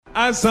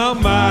I saw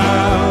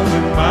miles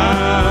and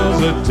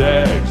miles of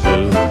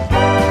Texas,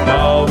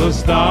 all the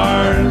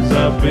stars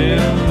up in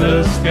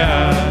the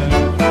sky.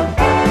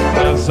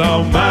 I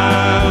saw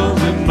miles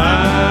and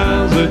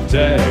miles of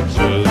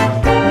Texas,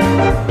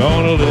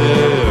 gonna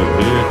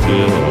live here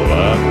till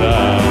I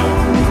die.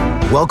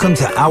 Welcome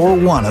to Hour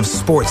 1 of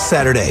Sports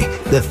Saturday,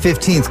 the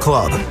 15th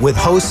Club, with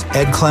hosts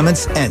Ed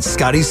Clements and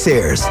Scotty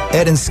Sayers.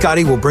 Ed and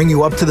Scotty will bring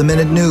you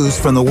up-to-the-minute news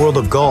from the world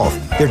of golf.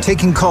 They're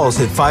taking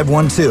calls at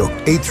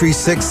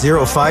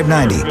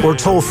 512-836-0590 or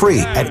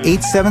toll-free at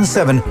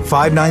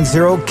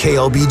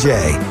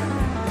 877-590-KLBJ.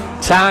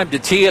 Time to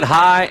tee it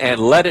high and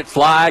let it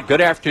fly.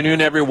 Good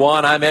afternoon,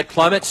 everyone. I'm Ed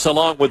Clements,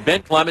 along with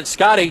Ben Clements.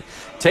 Scotty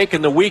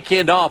taking the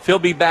weekend off. He'll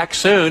be back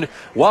soon.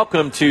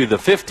 Welcome to the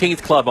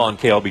 15th Club on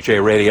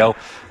KLBJ Radio.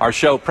 Our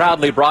show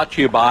proudly brought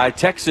to you by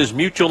Texas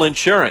Mutual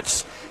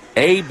Insurance,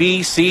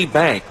 ABC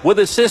Bank, with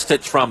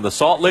assistance from the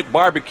Salt Lick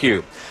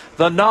Barbecue,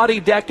 the Naughty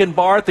Deck and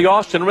Bar at the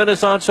Austin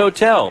Renaissance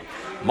Hotel,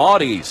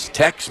 Maudie's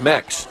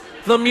Tex-Mex,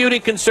 the Muni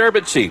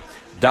Conservancy,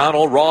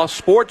 Donald Ross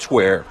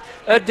Sportswear,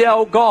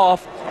 Adele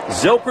Golf,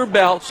 Zilker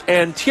Belts,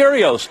 and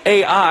Tyrios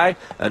AI,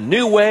 a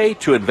new way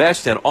to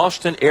invest in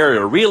Austin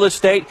area real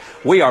estate.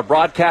 We are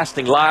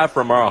broadcasting live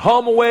from our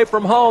home away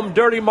from home,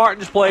 Dirty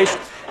Martin's Place,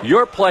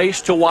 your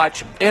place to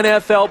watch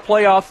NFL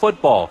playoff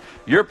football,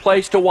 your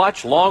place to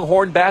watch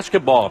Longhorn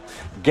basketball.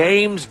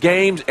 Games,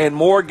 and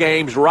more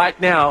games right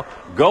now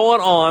going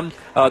on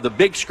the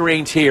big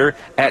screens here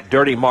at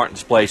Dirty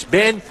Martin's Place.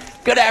 Ben,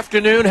 good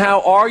afternoon.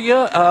 How are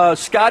you?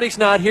 Scotty's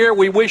not here.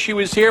 We wish he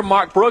was here.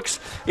 Mark Brooks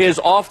is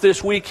off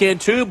this weekend,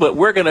 too, but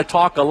we're going to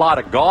talk a lot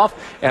of golf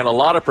and a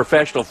lot of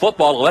professional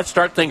football. Let's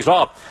start things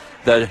off.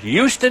 The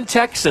Houston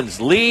Texans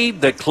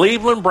lead the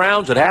Cleveland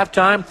Browns at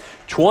halftime,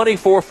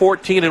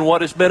 24-14, in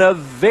what has been a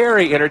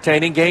very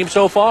entertaining game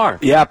so far.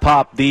 Yeah,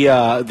 Pop, the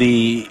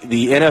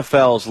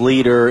NFL's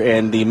leader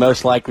and the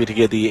most likely to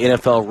get the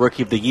NFL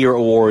Rookie of the Year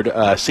award,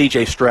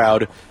 C.J.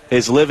 Stroud,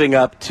 is living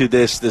up to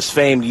this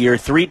famed year.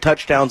 3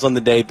 touchdowns on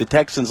the day. The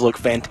Texans look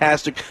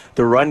fantastic.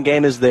 The run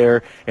game is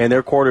there, and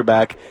their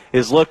quarterback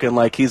is looking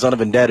like he's on a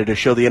vendetta to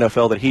show the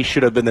NFL that he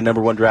should have been the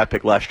number 1 draft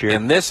pick last year.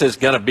 And this is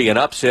going to be an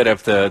upset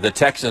if the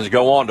Texans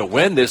go on to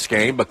win this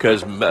game,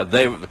 because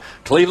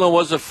Cleveland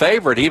was a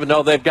favorite, even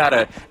though they've got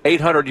an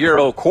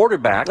 800-year-old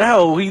quarterback.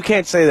 No, you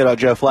can't say that about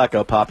Joe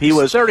Flacco, Pop. He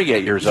was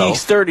 38 years old.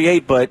 He's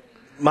 38, but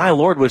my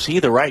Lord, was he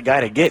the right guy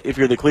to get if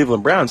you're the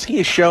Cleveland Browns? He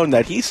has shown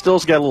that he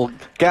still's got a little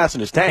gas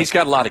in his tank. He's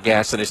got a lot of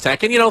gas in his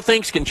tank. And,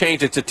 things can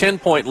change. It's a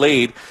 10-point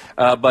lead,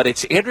 but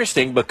it's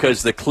interesting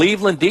because the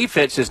Cleveland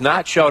defense has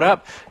not showed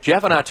up.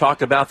 Jeff and I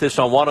talked about this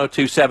on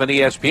 102.7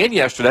 ESPN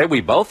yesterday.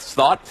 We both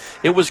thought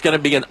it was going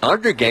to be an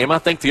under game. I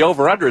think the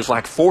over-under is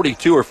like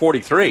 42 or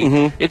 43.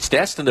 Mm-hmm. It's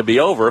destined to be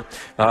over,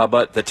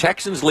 but the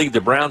Texans lead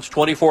the Browns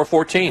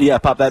 24-14. Yeah,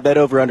 Pop, that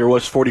over-under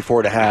was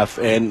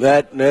 44.5, and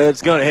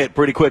that's going to hit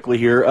pretty quickly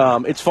here.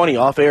 It's funny,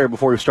 off air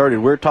before we started,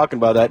 we were talking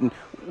about that, and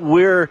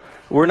we're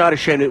not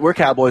ashamed. We're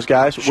Cowboys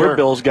guys. Sure. We're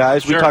Bills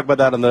guys. Sure. We talk about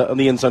that on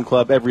the In Sun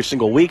Club every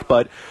single week,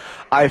 but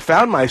I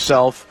found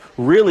myself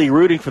really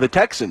rooting for the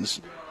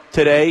Texans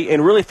today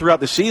and really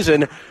throughout the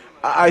season.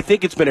 I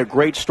think it's been a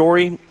great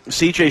story.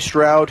 C.J.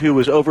 Stroud, who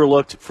was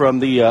overlooked from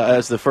the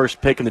as the first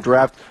pick in the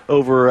draft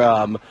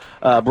over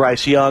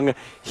Bryce Young,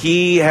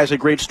 he has a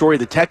great story.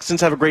 The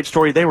Texans have a great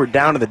story. They were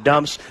down in the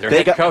dumps. Their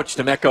head coach,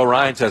 D'Amico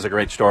Ryans, has a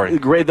great story.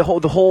 Great. The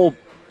whole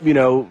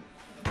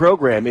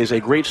program is a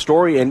great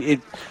story,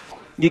 and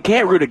you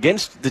can't root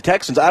against the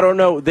Texans. I don't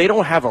know. They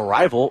don't have a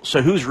rival,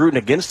 so who's rooting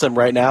against them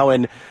right now?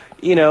 And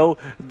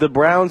the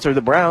Browns are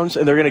the Browns,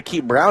 and they're going to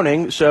keep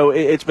browning. So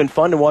it's been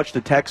fun to watch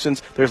the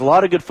Texans. There's a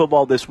lot of good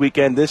football this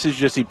weekend. This is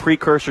just a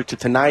precursor to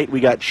tonight. We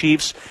got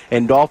Chiefs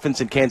and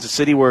Dolphins in Kansas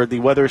City, where the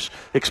weather's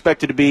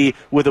expected to be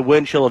with a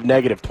wind chill of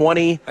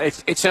 -20.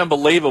 It's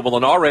unbelievable.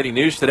 And already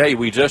news today,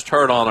 we just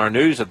heard on our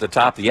news at the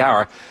top of the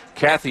hour,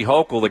 Kathy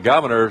Hochul, the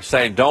governor,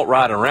 saying don't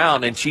ride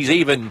around, and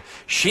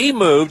she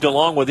moved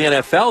along with the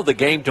NFL the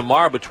game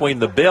tomorrow between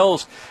the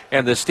Bills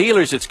and the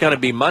Steelers. It's going to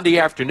be Monday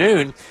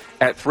afternoon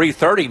at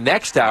 3:30.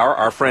 Next hour,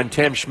 our friend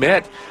Tim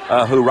Schmidt,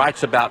 who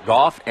writes about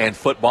golf and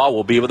football,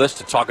 will be with us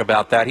to talk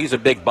about that. He's a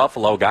big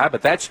Buffalo guy,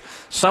 but that's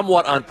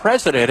somewhat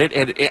unprecedented,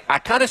 and I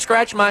kind of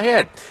scratched my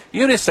head.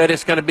 You just said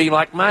it's going to be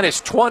like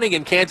 -20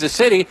 in Kansas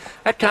City.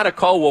 That kind of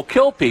cold will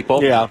kill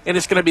people, yeah. And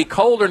it's going to be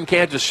colder in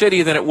Kansas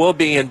City than it will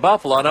be in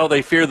Buffalo. I know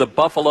they fear the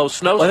Buffalo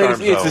snowstorms.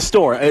 Well, it's the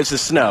storm. It's the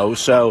snow.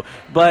 So,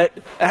 but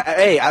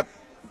hey,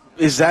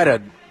 is that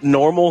a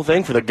normal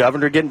thing for the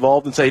governor to get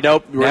involved and say,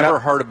 nope, never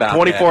heard about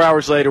 24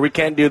 hours later, we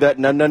can't do that.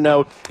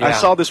 No. Yeah. I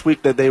saw this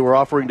week that they were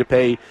offering to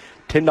pay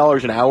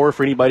 $10 an hour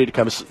for anybody to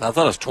come. I thought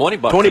it was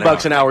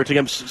 $20 an hour to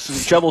come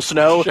shovel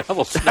snow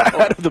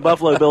out of the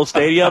Buffalo Bills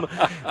Stadium.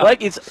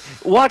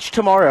 Watch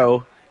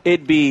tomorrow.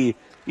 It'd be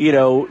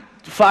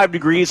 5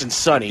 degrees and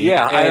sunny.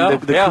 Yeah,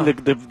 and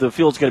the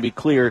field's going to be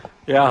clear.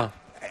 Yeah,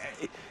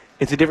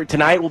 it's a different.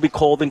 Tonight will be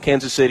cold in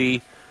Kansas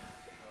City.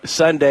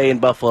 Sunday in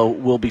Buffalo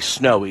will be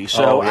snowy.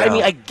 So, yeah. I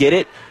mean, I get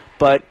it,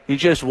 but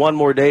it's just one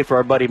more day for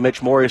our buddy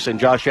Mitch Morris and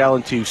Josh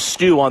Allen to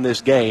stew on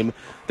this game.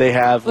 They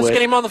have. Let's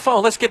get him on the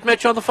phone. Let's get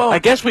Mitch on the phone. I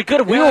guess we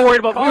could have. We were worried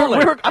about.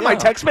 I might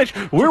text Mitch.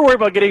 We were worried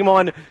about getting him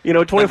on,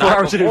 24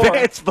 hours in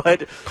advance.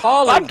 But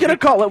I'm going to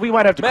call it. We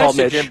might have to call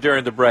Mitch. Message him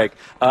during the break.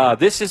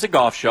 This is a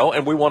golf show,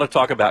 and we want to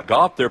talk about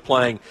golf. They're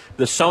playing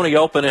the Sony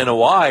Open in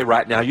Hawaii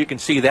right now. You can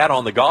see that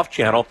on the Golf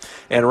Channel.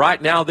 And right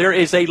now there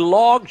is a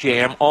log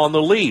jam on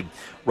the lead.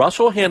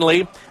 Russell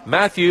Henley,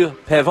 Matthew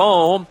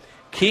Pavone,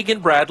 Keegan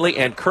Bradley,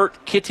 and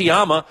Kurt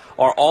Kitayama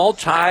are all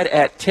tied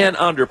at 10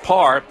 under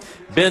par.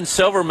 Ben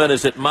Silverman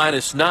is at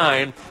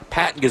 -9.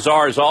 Pat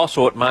Gazar is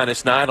also at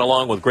 -9,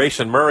 along with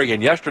Grayson Murray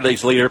and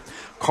yesterday's leader,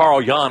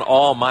 Carl Jan,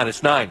 all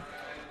 -9.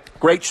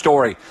 Great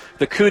story.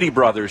 The Cootie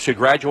brothers, who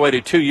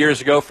graduated 2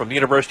 years ago from the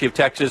University of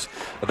Texas,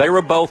 they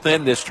were both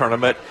in this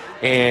tournament,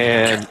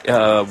 and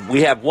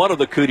we have one of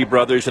the Cootie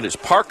brothers, and it's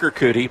Parker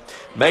Cootie,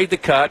 made the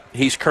cut.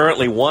 He's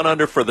currently 1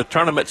 under for the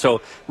tournament,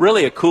 so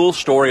really a cool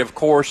story. Of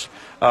course,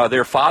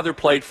 their father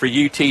played for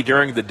UT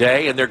during the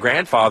day, and their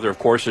grandfather, of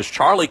course, is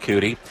Charlie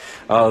Cootie,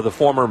 the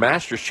former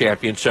Masters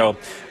champion. So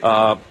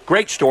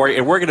great story,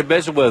 and we're going to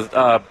visit with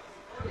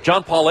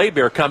John Paul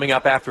Hebert coming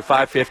up after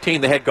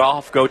 5:15, the head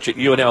golf coach at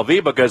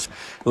UNLV, because,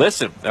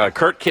 listen,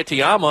 Kurt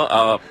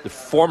Kitayama, the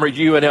former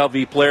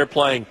UNLV player,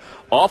 playing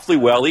awfully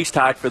well. He's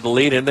tied for the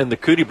lead, and then the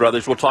Cootie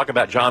brothers. We'll talk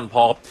about John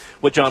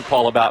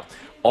Paul about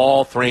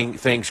all three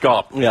things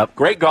golf. Yeah,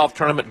 great golf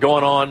tournament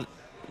going on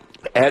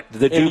at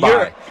the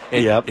Dubai.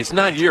 It's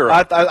not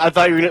Europe. I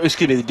thought you were going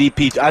to, the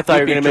DP. I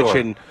thought you were going to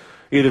mention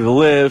either the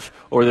LIV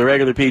or the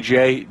regular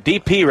PGA.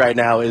 DP right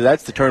now,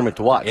 that's the tournament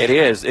to watch. It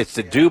is. It's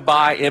the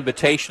Dubai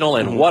Invitational,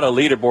 and what a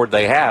leaderboard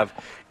they have.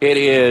 It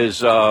is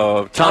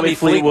Tommy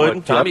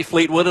Fleetwood. Tommy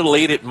Fleetwood in the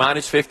lead at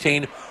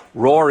 -15.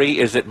 Rory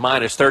is at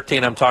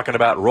 -13. I'm talking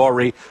about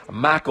Rory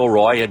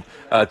McIlroy. And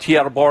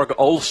Tjerborg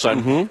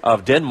Olsen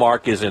of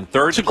Denmark is in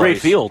third place. It's a great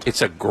field.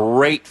 It's a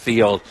great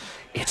field.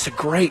 It's a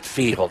great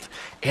field.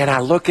 And I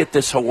look at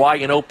this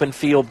Hawaiian Open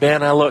field,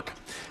 Ben.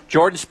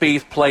 Jordan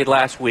Spieth played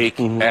last week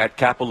at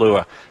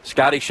Kapalua.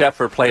 Scotty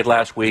Scheffler played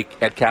last week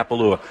at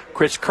Kapalua.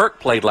 Chris Kirk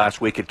played last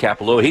week at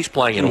Kapalua. He's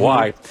playing in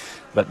Hawaii.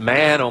 But,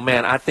 man, oh,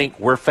 man, I think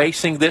we're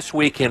facing this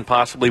weekend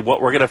possibly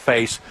what we're going to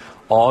face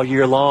all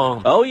year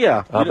long. Oh,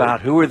 yeah.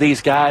 About who are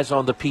these guys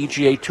on the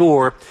PGA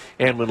Tour.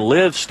 And when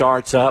LIV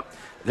starts up,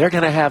 they're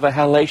going to have a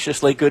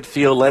hellaciously good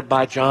field led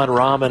by John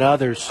Rahm and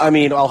others. I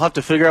mean, I'll have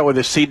to figure out where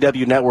the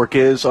CW network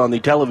is on the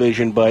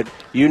television, but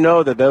you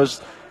know that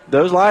those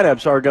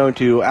lineups are going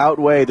to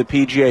outweigh the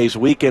PGA's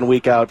week in,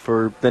 week out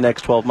for the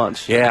next 12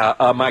 months. Yeah,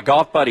 my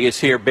golf buddy is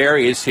here.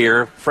 Barry is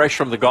here, fresh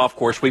from the golf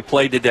course. We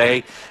played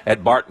today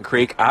at Barton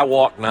Creek. I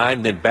walked 9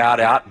 and then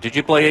bowed out. Did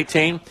you play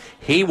 18?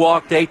 He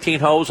walked 18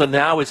 holes and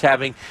now is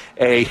having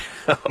he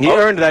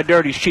earned that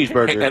dirty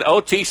cheeseburger. An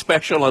OT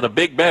special and a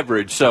big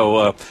beverage.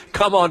 So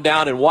come on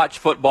down and watch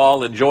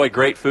football, enjoy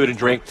great food and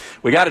drink.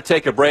 We got to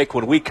take a break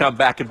when we come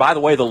back. And by the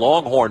way, the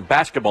Longhorn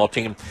basketball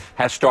team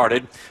has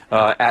started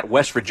at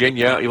West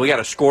Virginia. We got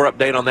a score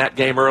update on that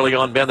game early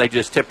on, Ben. They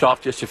just tipped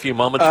off just a few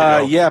moments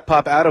ago. Yeah,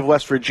 Pop, out of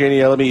West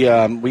Virginia. Let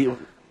me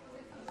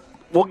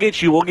We'll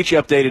get you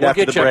updated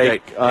after the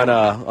break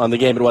on the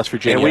game in West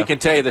Virginia. And we can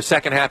tell you the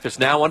second half is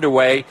now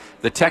underway.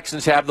 The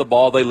Texans have the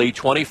ball. They lead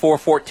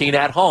 24-14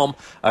 at home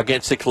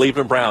against the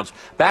Cleveland Browns.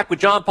 Back with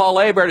John Paul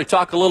Hebert to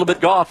talk a little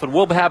bit golf, and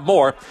we'll have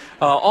more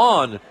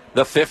on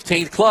the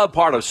 15th Club,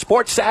 part of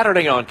Sports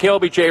Saturday on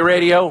KLBJ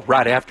Radio,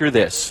 right after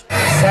this.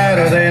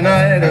 Saturday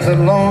night is the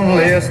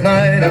loneliest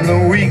night of the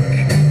week,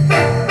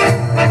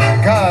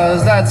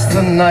 'cause that's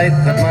the night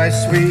that my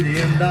sweetie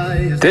and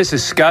I... This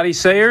is Scotty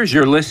Sayers.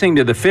 You're listening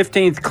to the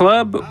 15th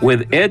Club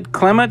with Ed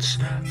Clements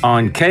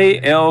on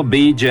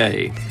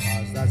KLBJ.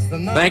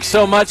 Thanks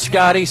so much,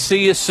 Scotty.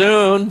 See you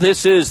soon.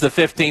 This is the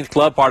 15th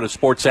Club, part of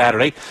Sports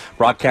Saturday,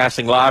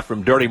 broadcasting live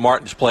from Dirty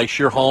Martin's Place,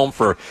 your home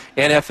for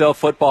NFL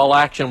football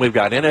action. We've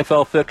got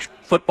NFL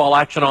football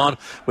action on.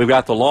 We've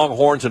got the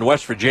Longhorns in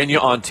West Virginia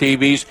on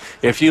TVs.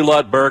 If you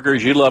love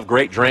burgers, you love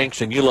great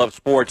drinks, and you love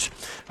sports,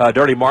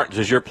 Dirty Martin's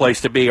is your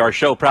place to be. Our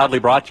show proudly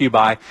brought to you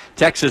by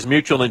Texas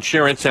Mutual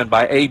Insurance and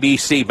by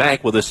ABC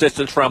Bank, with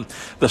assistance from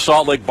the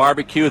Salt Lake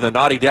Barbecue, the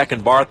Naughty Deck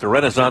and Bar at the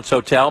Renaissance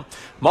Hotel,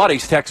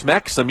 Maudie's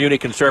Tex-Mex, the Muni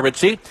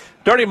Conservancy,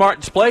 Dirty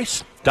Martin's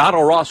Place,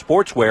 Donald Ross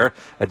Sportswear,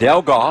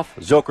 Adele Golf,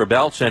 Zilker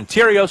Belts, and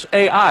Tyrios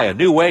AI, a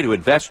new way to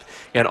invest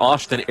in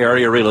Austin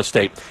area real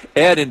estate.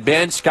 Ed and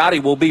Ben, Scotty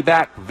will be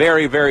back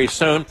very, very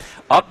soon.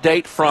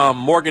 Update from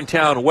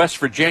Morgantown, West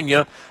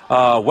Virginia.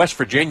 West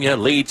Virginia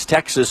leads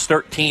Texas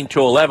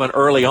 13-11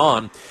 early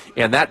on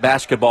in that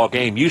basketball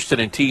game. Houston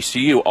and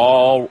TCU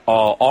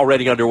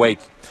already underway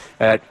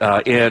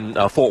in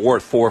Fort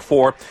Worth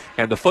 4-4.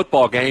 And the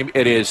football game,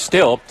 it is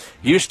still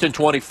Houston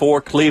 24,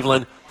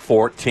 Cleveland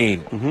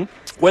 14.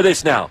 With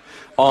us now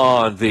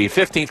on the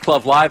 15th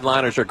Club Live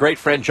Line is our great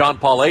friend John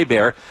Paul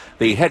Hebert,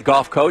 the head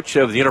golf coach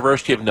of the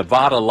University of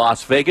Nevada,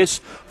 Las Vegas,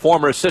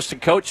 former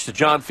assistant coach to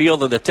John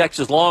Field and the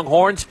Texas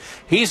Longhorns.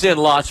 He's in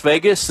Las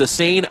Vegas, the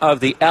scene of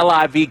the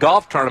LIV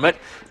golf tournament.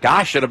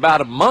 Gosh, in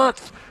about a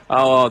month,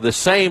 the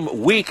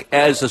same week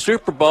as the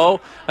Super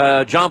Bowl.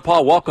 John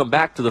Paul, welcome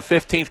back to the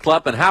 15th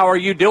Club, and how are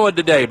you doing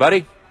today,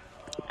 buddy?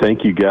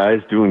 Thank you,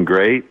 guys. Doing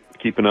great.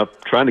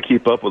 Trying to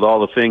keep up with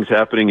all the things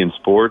happening in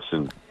sports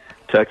in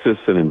Texas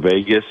and in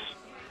Vegas.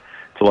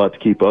 It's a lot to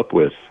keep up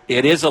with.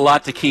 It is a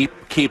lot to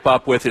keep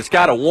up with. It's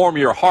got to warm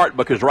your heart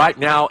because right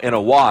now in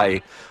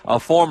Hawaii, a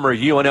former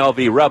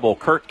UNLV Rebel,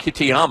 Kurt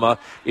Kitayama,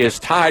 is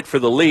tied for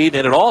the lead.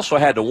 And it also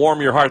had to warm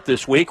your heart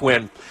this week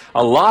when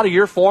a lot of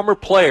your former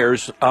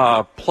players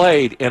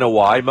played in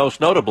Hawaii,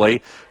 most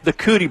notably the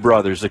Cootie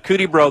brothers. The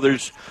Cootie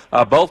brothers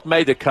both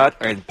made the cut,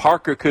 and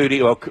Parker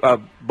Cootie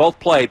both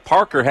played.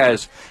 Parker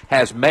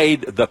has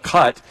made the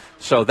cut,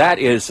 so that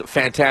is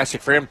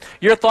fantastic for him.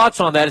 Your thoughts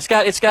on that?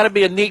 It's got to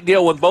be a neat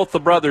deal when both the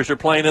brothers are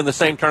playing in the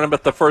same tournament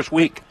the first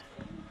week.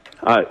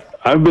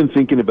 I've been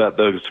thinking about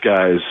those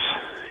guys,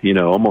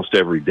 almost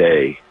every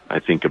day. I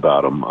think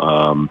about them.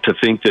 To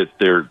think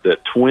that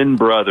twin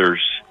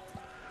brothers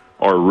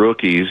are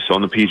rookies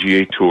on the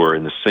PGA Tour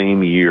in the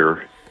same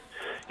year,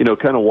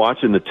 kind of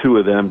watching the two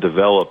of them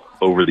develop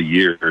over the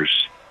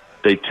years,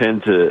 they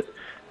kind of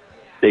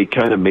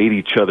made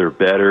each other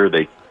better.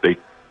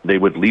 They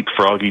would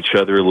leapfrog each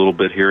other a little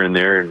bit here and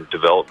there in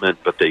development,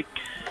 but they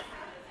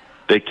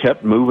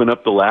kept moving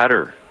up the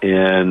ladder.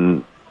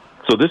 And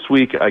so this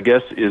week, I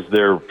guess, is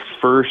their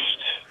first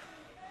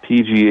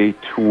PGA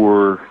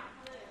Tour,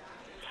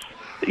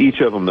 each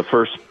of them the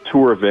first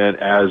tour event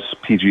as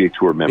PGA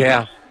Tour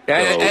members.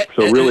 Yeah.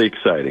 So really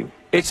exciting.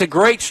 It's a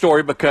great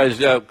story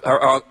because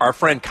our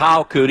friend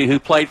Kyle Cootie, who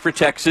played for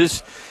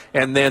Texas,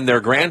 and then their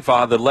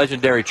grandfather, the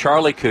legendary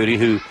Charlie Cootie,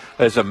 who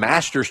is a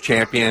Masters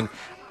champion.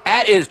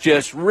 That is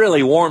just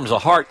really warms the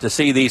heart to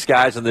see these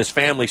guys and this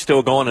family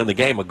still going in the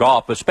game of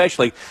golf,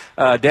 especially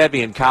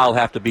Debbie and Kyle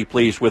have to be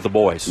pleased with the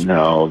boys.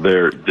 No,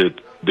 they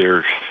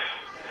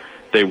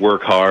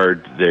work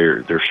hard.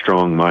 They're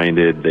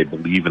strong-minded. They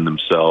believe in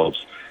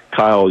themselves.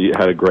 Kyle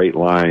had a great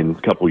line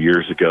a couple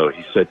years ago.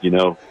 He said,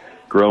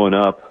 growing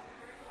up,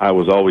 I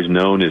was always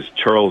known as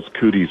Charles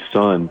Cootie's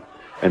son,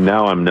 and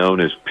now I'm known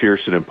as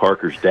Pearson and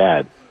Parker's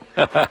dad.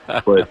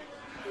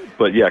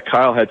 But yeah,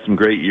 Kyle had some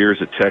great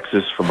years at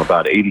Texas from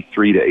about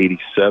 83 to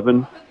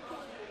 87,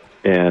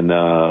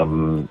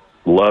 and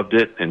loved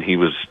it. And he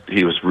was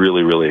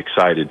really, really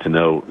excited to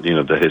know,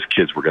 that his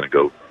kids were going to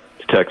go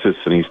to Texas.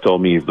 And he's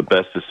told me it's the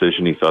best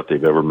decision he thought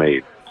they've ever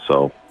made.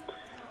 So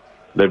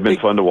they've been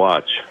fun to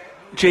watch.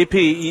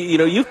 JP,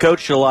 you've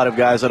coached a lot of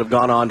guys that have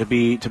gone on to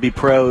be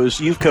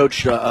pros. You've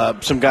coached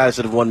some guys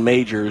that have won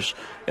majors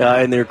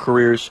in their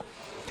careers.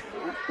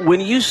 When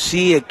you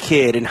see a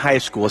kid in high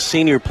school, a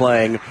senior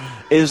playing,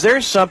 is there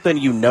something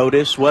you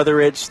notice,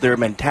 whether it's their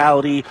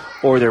mentality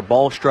or their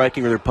ball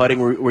striking or their putting,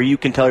 where you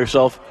can tell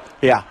yourself,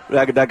 yeah,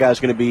 that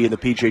guy's going to be in the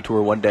PGA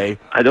Tour one day?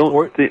 I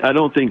don't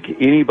think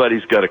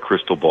anybody's got a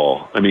crystal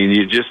ball. I mean,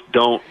 you just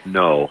don't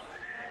know.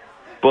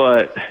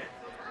 But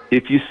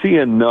if you see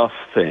enough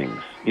things,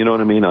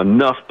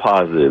 enough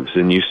positives,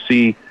 and you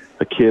see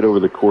a kid over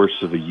the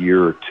course of a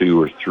year or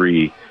two or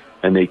three,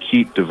 and they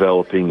keep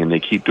developing and they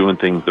keep doing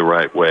things the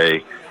right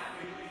way,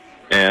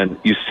 and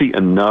you see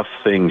enough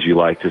things you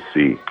like to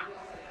see,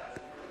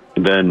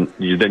 then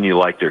you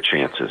like their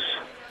chances.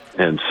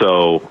 And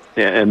so,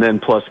 and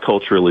then plus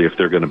culturally, if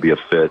they're going to be a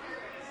fit.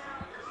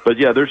 But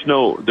yeah, there's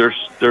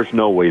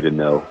no way to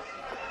know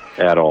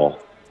at all.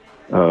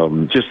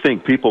 Just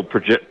think people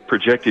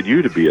projected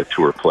you to be a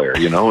tour player,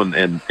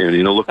 and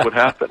look what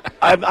happened.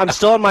 I'm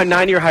still on my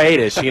 9-year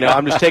hiatus.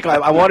 I'm just taking.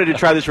 I wanted to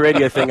try this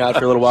radio thing out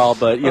for a little while,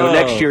 but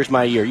next year's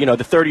my year.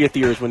 The 30th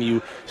year is when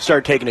you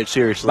start taking it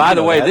seriously. By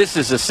the way, this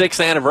is the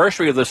 6th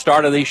anniversary of the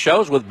start of these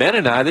shows with Ben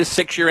and I. This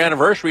 6-year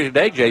anniversary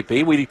today,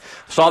 JP. We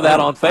saw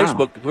that on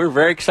Facebook. Wow. We're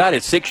very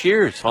excited. 6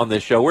 years on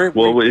this show.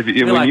 When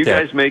you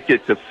guys make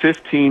it to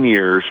 15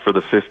 years for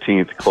the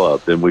 15th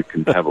club, then we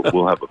can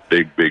we'll have a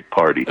big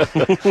party.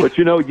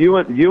 But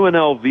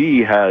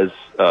UNLV has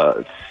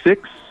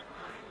six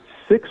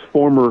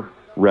former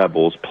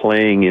Rebels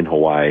playing in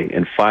Hawaii,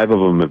 and 5 of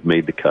them have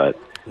made the cut.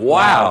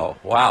 Wow.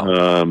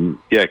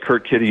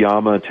 Kurt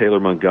Kitayama, Taylor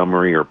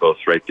Montgomery are both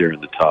right there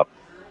in the top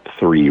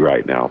 3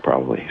 right now,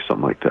 probably,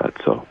 something like that.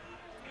 So,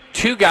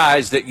 2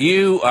 guys that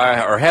you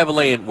were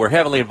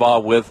heavily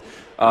involved with,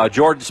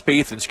 Jordan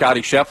Spieth and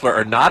Scotty Scheffler,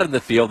 are not in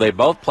the field. They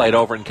both played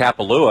over in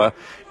Kapalua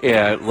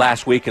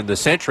last week in the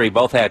Century.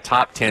 Both had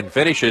top 10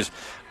 finishes.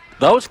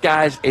 Those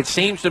guys, it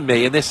seems to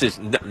me, and this is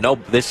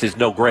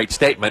no great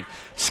statement,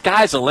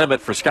 sky's the limit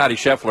for Scotty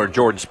Scheffler and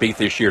Jordan Spieth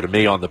this year to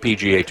me on the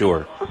PGA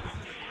Tour.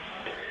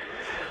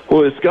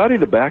 Well, is Scotty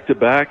the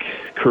back-to-back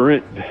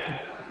current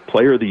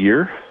player of the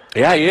year?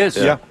 Yeah, he is.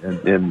 Yeah.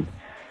 And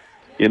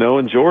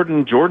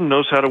Jordan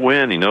knows how to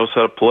win. He knows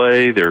how to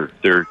play.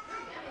 They're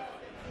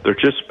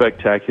just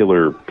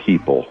spectacular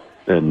people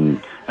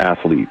and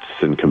athletes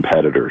and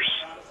competitors.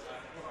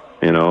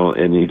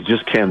 And you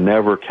just can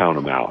never count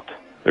them out.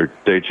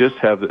 They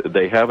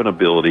have an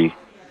ability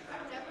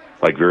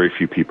like very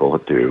few people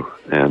do,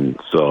 and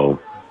so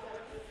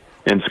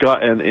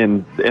Scott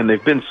and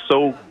they've been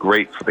so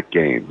great for the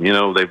game.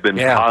 They've been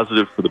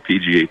positive for the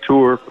PGA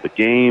Tour, for the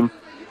game,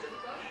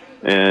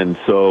 And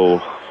so,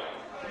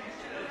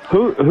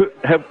 who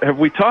have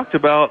we talked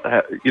about?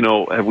 Have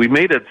we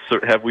made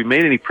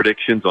any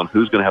predictions on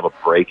who's going to have a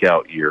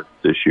breakout year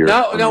this year?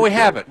 No, we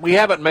haven't. We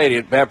haven't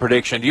made a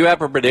prediction. Do you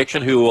have a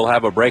prediction who will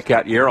have a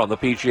breakout year on the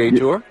PGA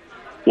Tour?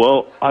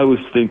 Well, I was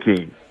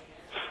thinking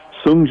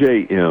Sung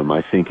Jae Im,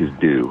 I think, is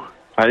due.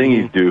 I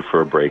think he's due for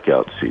a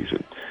breakout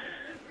season.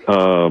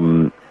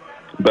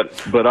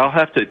 But I'll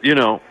have to,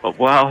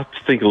 I'll have to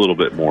think a little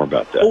bit more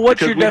about that. Well,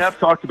 because we have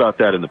talked about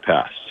that in the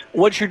past.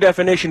 What's your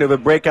definition of a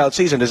breakout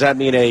season? Does that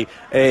mean a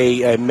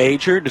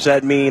major? Does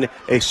that mean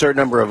a certain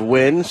number of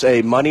wins,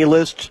 a money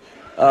list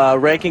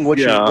ranking? What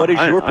is your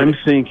prediction?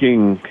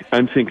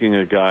 I'm thinking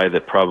a guy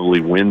that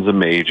probably wins a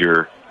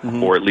major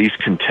or at least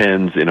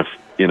contends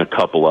in a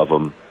couple of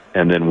them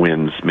and then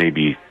wins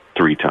maybe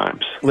 3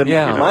 times.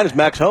 Yeah, mine is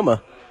Max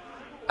Homa.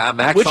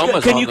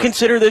 Can you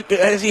consider that?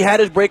 Has he had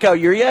his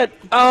breakout year yet?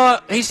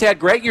 He's had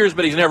great years,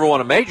 but he's never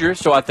won a major,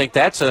 so I think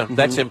that's an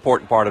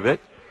important part of it.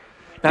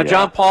 Now,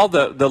 John Paul,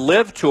 the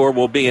LIV Tour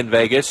will be in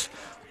Vegas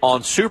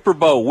on Super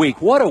Bowl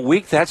week. What a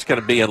week that's going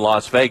to be in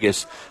Las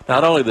Vegas.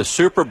 Not only the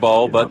Super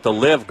Bowl, but the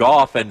LIV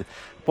Golf. And,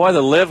 boy,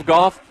 the LIV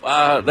Golf,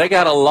 they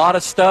got a lot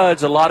of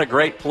studs, a lot of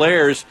great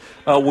players.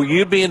 Will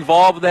you be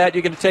involved with that?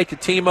 You're going to take a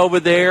team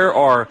over there?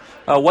 Or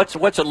what's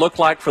it look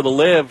like for the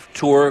LIV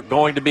Tour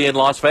going to be in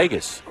Las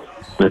Vegas?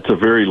 It's a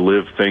very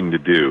LIV thing to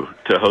do,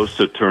 to host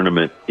a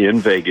tournament in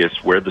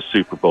Vegas where the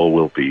Super Bowl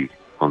will be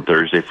on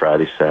Thursday,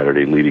 Friday,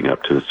 Saturday leading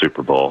up to the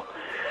Super Bowl.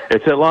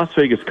 It's at Las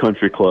Vegas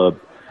Country Club.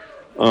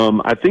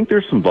 I think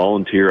there's some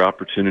volunteer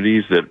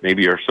opportunities that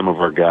maybe are some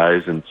of our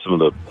guys and some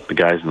of the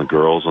guys and the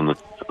girls on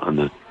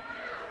the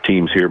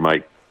teams here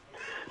might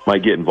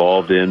get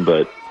involved in,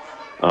 but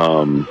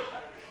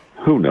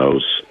who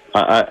knows?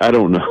 I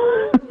don't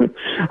know.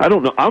 I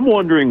don't know. I'm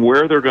wondering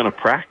where they're going to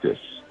practice.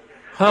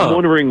 I'm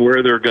wondering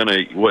where they're going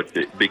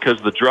to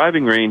because the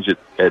driving range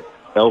at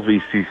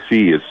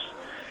LVCC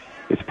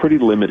is pretty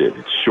limited.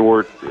 It's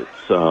short.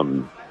 It's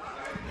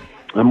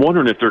I'm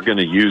wondering if they're going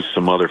to use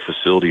some other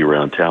facility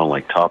around town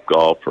like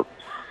Topgolf or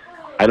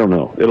I don't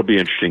know. It'll be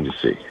interesting to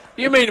see.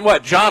 You mean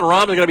what? John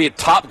Rahm is going to be at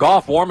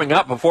Topgolf warming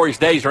up before his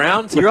day's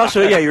rounds? You're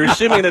also you're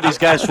assuming that these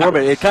guys form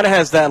it. It kind of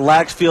has that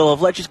lax feel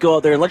of let's just go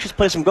out there and let's just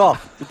play some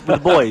golf with the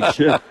boys.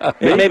 Yeah.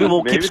 Maybe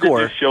we'll keep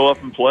score. Just show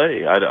up and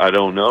play. I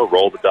don't know.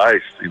 Roll the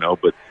dice,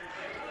 but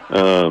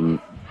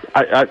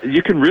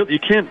you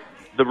can't.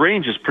 The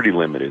range is pretty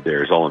limited.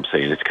 There is all I'm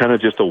saying. It's kind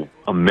of just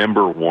a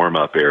member warm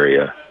up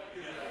area.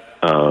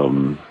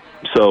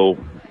 So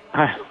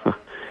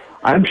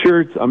I'm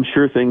sure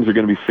things are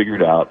going to be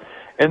figured out.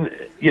 And,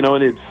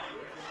 and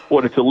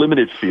it's a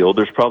limited field.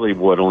 There's probably,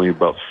 only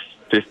about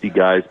 50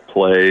 guys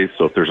play.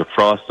 So if there's a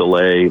frost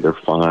delay, they're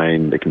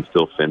fine. They can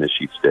still finish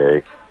each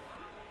day.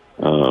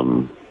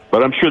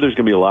 But I'm sure there's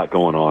going to be a lot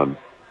going on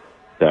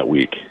that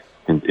week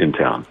in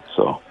town.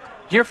 So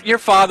your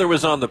father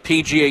was on the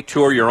PGA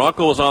Tour. Your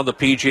uncle was on the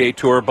PGA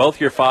Tour. Both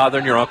your father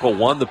and your uncle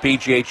won the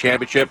PGA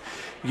Championship.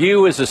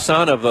 You, as a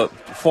son of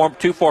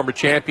two former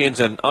champions,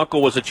 and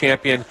uncle was a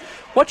champion.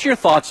 What's your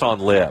thoughts on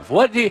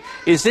LIV?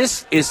 Is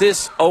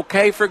this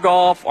okay for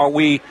golf? Are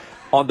we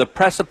on the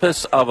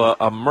precipice of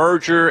a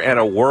merger and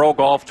a World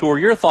Golf Tour?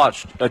 Your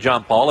thoughts,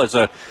 John Paul, as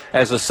a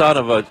son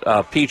of a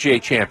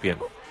PGA champion.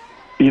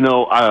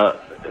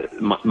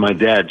 My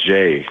dad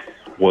Jay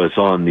was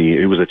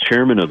he was a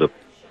chairman of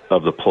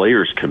the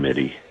Players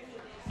Committee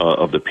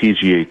of the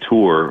PGA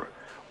Tour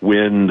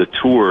when the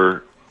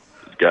tour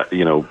got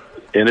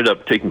ended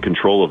up taking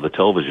control of the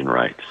television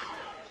rights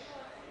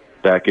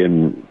back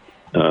in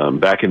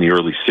the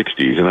early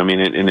 60s. And I mean,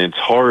 and it's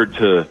hard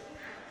to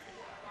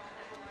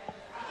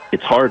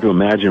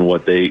imagine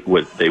what they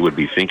would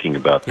be thinking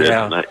about this.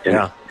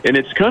 Yeah, and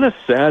it's kind of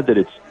sad that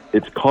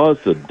it's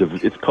caused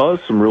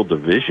some real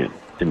division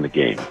in the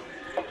game.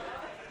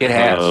 It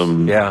has.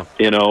 And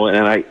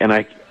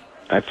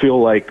I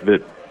feel like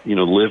that,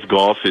 LIV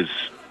Golf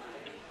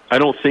I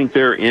don't think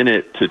they're in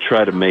it to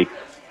try to make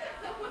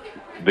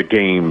the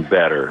game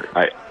better.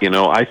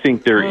 I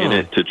think they're in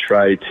it to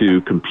try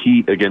to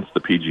compete against the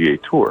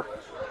PGA Tour,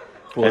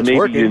 and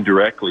maybe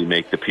indirectly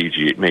make the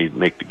PGA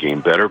make the game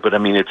better. But I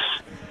mean,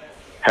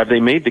 have they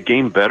made the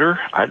game better?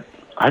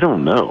 I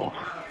don't know.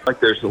 Like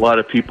there's a lot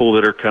of people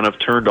that are kind of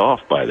turned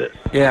off by this.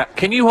 Yeah.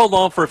 Can you hold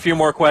on for a few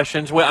more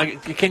questions? Well,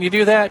 can you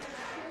do that?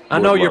 I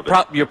know you're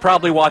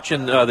probably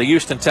watching the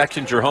Houston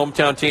Texans, your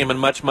hometown team, and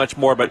much, much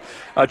more. But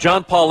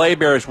John Paul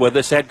Hebert is with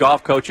us, head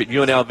golf coach at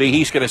UNLV.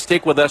 He's going to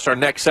stick with us our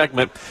next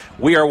segment.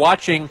 We are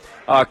watching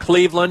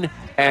Cleveland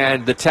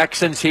and the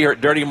Texans here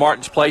at Dirty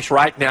Martin's Place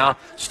right now.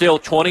 Still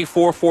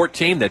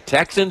 24-14. The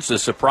Texans, the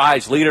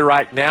surprise leader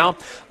right now.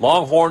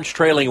 Longhorns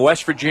trailing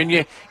West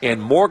Virginia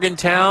in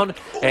Morgantown.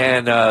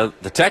 And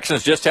the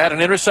Texans just had an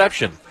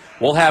interception.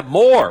 We'll have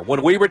more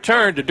when we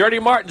return to Dirty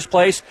Martin's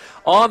Place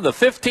on the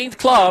 15th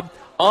Club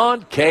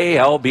on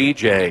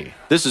KLBJ.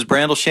 This is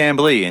Brandel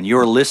Chambly, and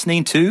you're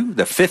listening to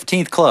the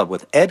 15th Club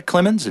with Ed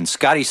Clemens and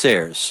Scotty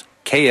Sayers,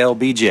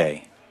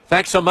 KLBJ.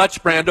 Thanks so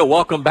much, Brando.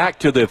 Welcome back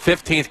to the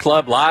 15th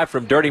Club live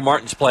from Dirty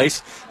Martin's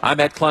Place. I'm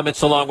Ed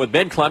Clements along with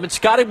Ben Clements.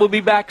 Scotty will be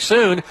back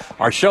soon.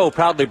 Our show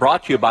proudly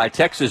brought to you by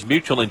Texas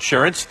Mutual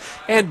Insurance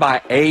and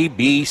by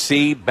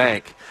ABC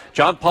Bank.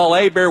 John Paul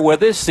Hebert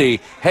with us, the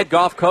head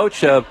golf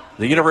coach of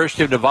the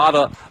University of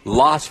Nevada,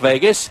 Las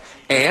Vegas,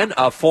 and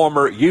a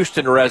former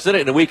Houston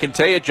resident. And we can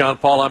tell you, John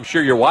Paul, I'm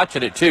sure you're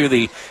watching it too,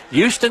 the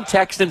Houston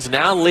Texans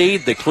now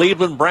lead the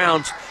Cleveland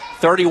Browns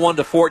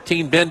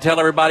 31-14. Ben, tell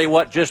everybody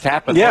what just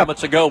happened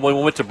moments ago when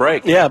we went to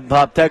break. Yeah,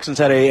 Bob, Texans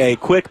had a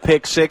quick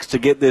pick six to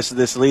get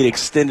this lead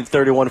extended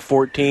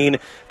 31-14.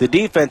 The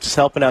defense is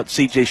helping out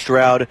C.J.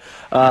 Stroud.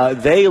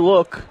 They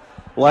look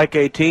like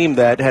a team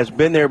that has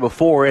been there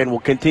before and will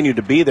continue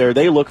to be there.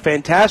 They look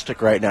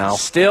fantastic right now.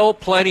 Still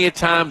plenty of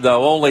time,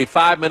 though. Only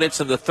 5 minutes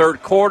in the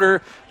third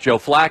quarter. Joe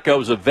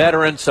Flacco's a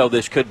veteran, so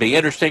this could be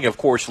interesting. Of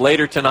course,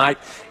 later tonight,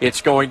 it's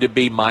going to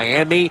be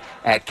Miami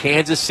at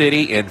Kansas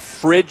City in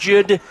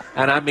frigid,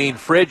 and I mean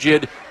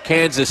frigid,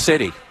 Kansas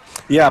City.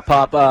 Yeah,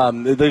 Pop,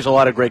 there's a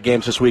lot of great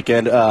games this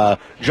weekend.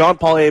 John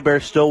Paul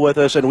Hebert still with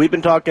us, and we're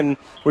talking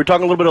a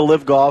little bit of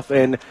Live Golf.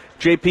 And,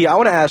 JP, I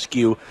want to ask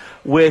you,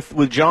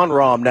 with John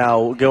Rahm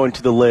now going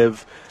to the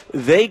Live,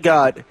 they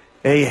got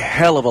a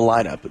hell of a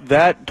lineup.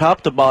 That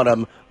top to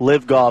bottom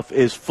Live Golf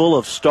is full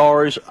of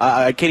stars.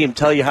 I can't even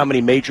tell you how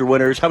many major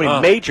winners, how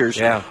many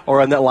majors are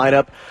on that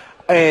lineup.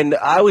 And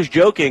I was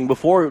joking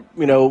before,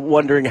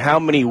 wondering how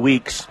many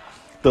weeks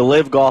the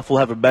Live Golf will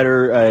have a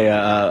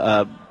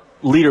better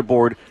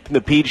leaderboard than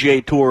the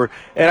PGA Tour.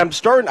 And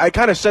I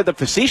kind of said that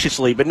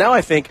facetiously, but now I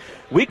think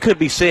we could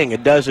be seeing a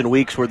dozen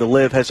weeks where the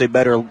Live has a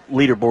better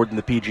leaderboard than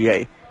the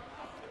PGA.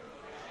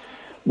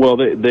 Well,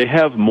 they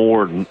have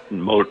more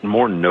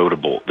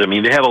notable. I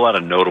mean, they have a lot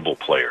of notable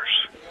players.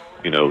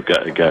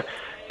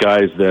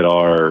 Guys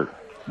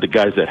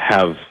that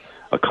have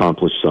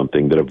accomplished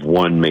something, that have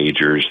won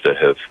majors,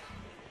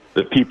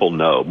 that people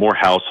know, more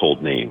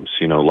household names.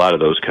 A lot of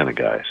those kind of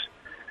guys.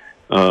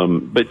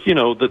 But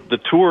the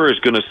tour is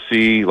going to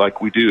see,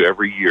 like we do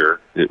every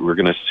year, we're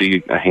going to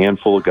see a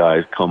handful of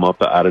guys come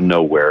up out of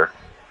nowhere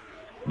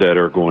that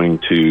are going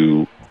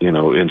to,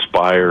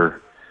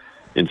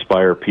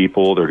 inspire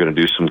people. They're going to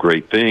do some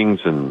great things,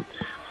 and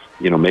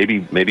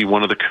maybe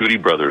one of the Cootie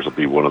brothers will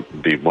be one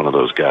of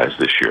those guys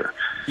this year.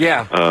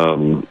 Yeah.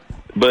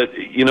 But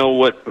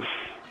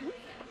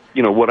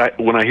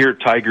when I hear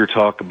Tiger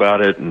talk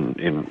about it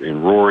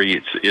and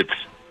Rory, it's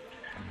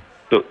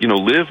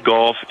Live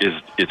Golf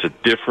it's a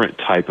different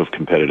type of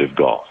competitive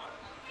golf.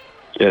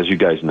 As you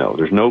guys know,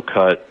 there's no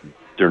cut.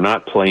 They're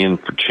not playing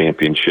for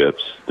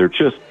championships. They're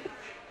just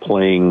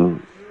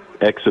playing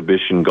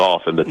exhibition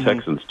golf, and the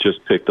Texans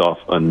just picked off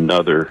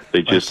another.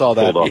 They just pulled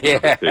off another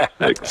pick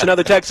six. So now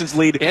the Texans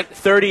lead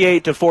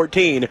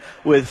 38-14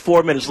 with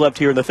 4 minutes left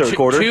here in the third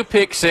quarter. Two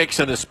pick six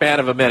in the span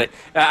of a minute.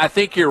 I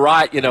think you're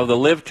right. The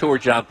Live Tour,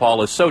 John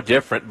Paul, is so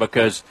different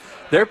because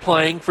they're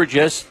playing for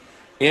just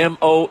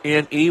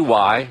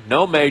MONEY,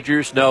 no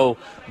majors, no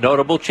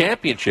notable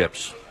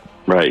championships.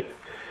 Right.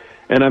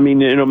 And I mean,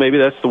 maybe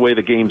that's the way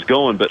the game's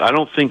going, but I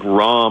don't think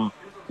Rahm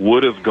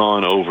would have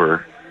gone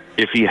over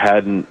if he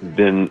hadn't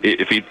been,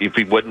 if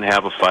he wouldn't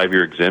have a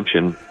 5-year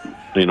exemption,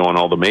 on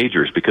all the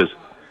majors, because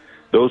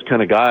those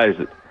kind of guys,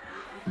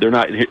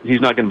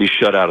 he's not going to be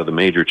shut out of the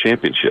major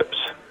championships.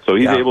 So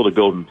he's able to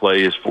go and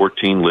play his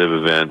 14 Live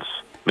events,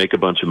 make a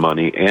bunch of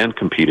money, and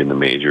compete in the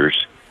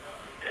majors.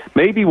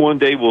 Maybe one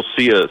day we'll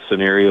see a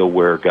scenario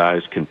where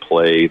guys can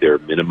play their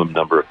minimum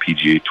number of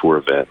PGA Tour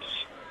events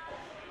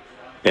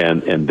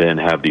and then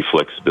have the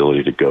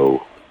flexibility to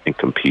go and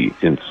compete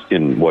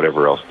in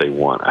whatever else they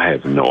want. I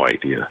have no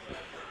idea.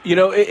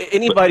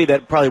 Anybody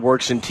that probably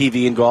works in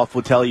TV and golf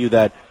will tell you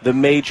that the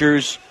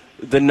majors,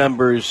 the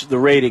numbers, the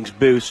ratings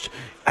boost.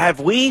 Have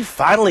we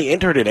finally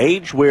entered an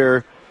age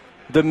where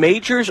the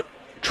majors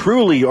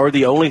truly are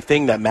the only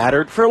thing that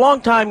mattered? For a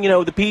long time, the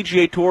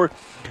PGA Tour,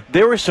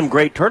 there were some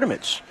great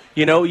tournaments.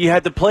 You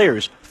had the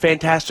Players,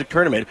 fantastic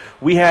tournament.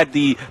 We had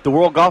the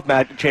World Golf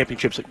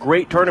Championships,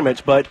 great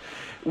tournaments. But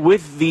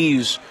with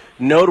these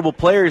notable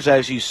players,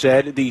 as you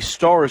said, the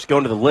stars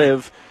going to the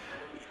Live,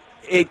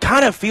 it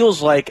kind of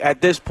feels like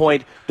at this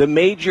point the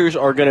majors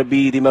are going to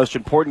be the most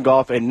important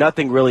golf, and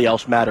nothing really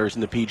else matters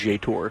in the PGA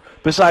Tour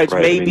besides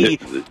maybe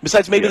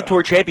the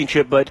Tour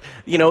Championship. But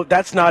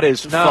that's not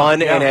as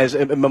fun and as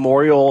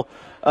memorable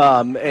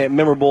and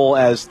memorable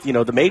as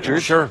the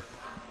majors. Sure.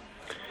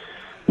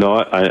 No,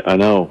 I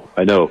know.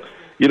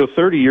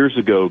 30 years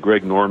ago,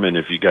 Greg Norman,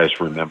 if you guys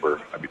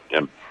remember,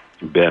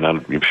 Ben,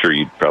 I'm sure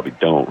you probably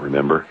don't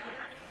remember.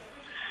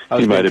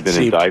 He might have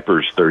been in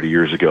diapers 30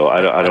 years ago.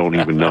 I don't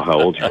even know how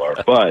old you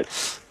are. But,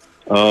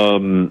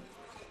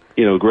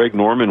 Greg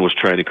Norman was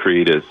trying to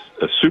create a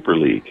super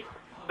league,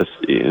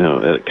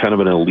 kind of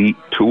an elite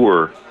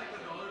tour.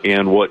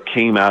 And what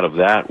came out of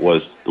that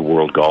was the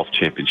World Golf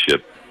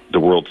Championship, the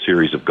World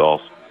Series of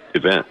Golf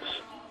events.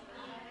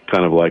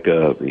 Kind of like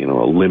a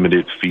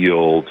limited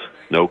field,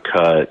 no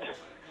cut.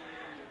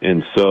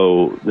 And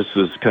so this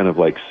was kind of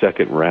like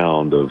second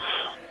round of,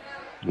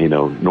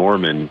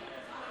 Norman,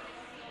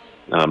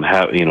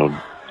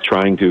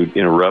 trying to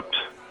interrupt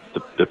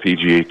the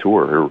PGA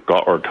Tour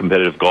or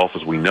competitive golf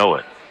as we know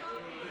it.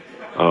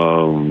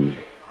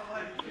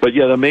 But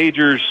yeah, the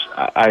majors,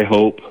 I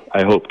hope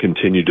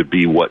continue to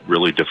be what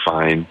really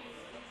define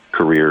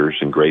careers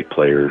and great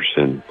players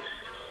and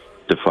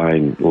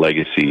define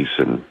legacies.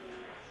 And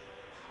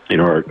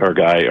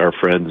our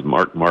friend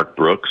Mark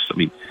Brooks, I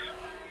mean,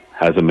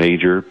 has a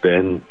major.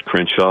 Ben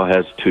Crenshaw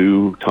has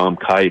 2. Tom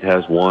Kite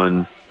has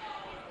 1.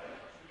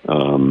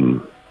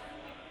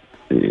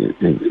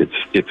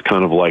 It's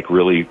kind of like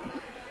really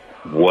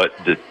what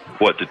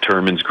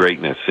determines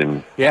greatness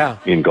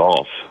in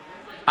golf.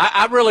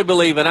 I really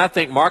believe, and I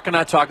think Mark and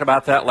I talked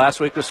about that last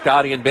week with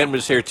Scotty, and Ben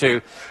was here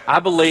too. I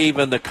believe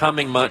in the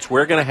coming months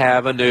we're going to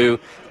have a new,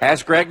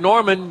 as Greg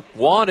Norman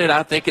wanted,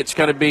 I think it's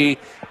going to be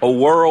a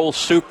World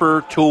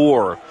Super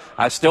Tour.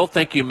 I still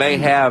think you may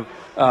have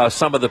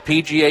some of the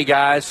PGA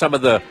guys, some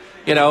of the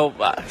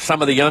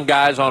young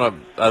guys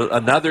on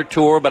another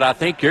tour, but I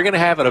think you're going to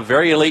have a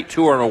very elite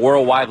tour on a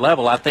worldwide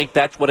level. I think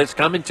that's what it's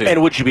coming to.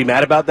 And would you be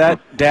mad about that,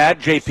 Dad,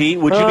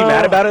 JP? Would you be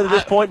mad about it at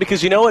this point?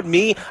 Because you know what,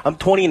 I'm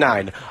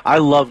 29. I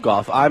love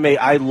golf. I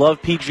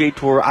love PGA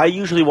Tour. I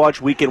usually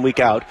watch week in, week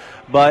out,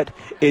 but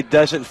it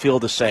doesn't feel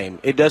the same.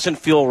 It doesn't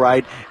feel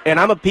right, and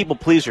I'm a people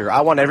pleaser.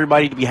 I want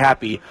everybody to be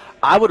happy.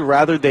 I would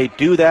rather they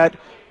do that.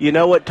 You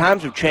know what?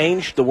 Times have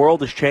changed. The world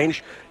has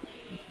changed.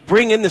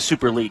 Bring in the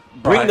Super Elite.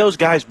 Bring those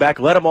guys back.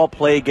 Let them all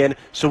play again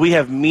so we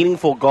have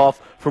meaningful golf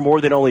for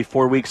more than only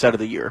 4 weeks out of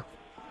the year.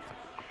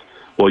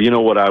 Well, you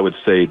know what I would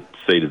say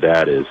to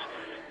that is,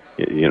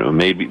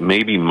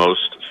 maybe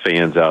most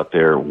fans out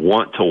there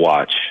want to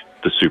watch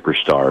the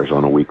superstars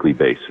on a weekly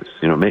basis.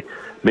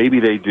 Maybe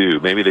they do.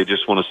 Maybe they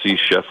just want to see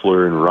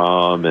Scheffler and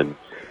Rahm and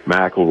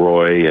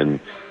McIlroy and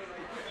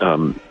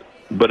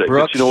but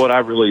you know what I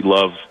really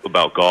love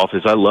about golf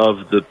is I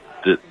love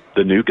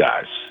the new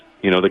guys.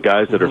 The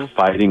guys that are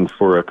fighting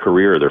for a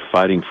career, they're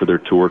fighting for their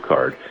tour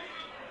card.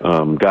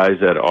 Guys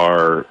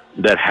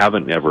that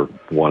haven't ever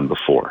won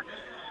before.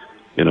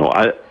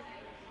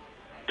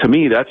 To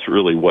me, that's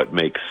really what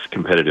makes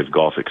competitive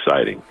golf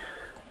exciting,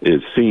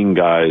 is seeing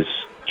guys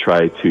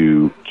try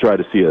to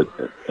see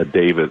a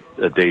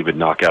David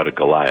knock out a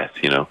Goliath.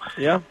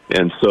 Yeah.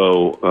 And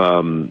so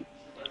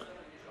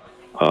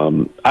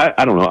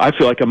I don't know. I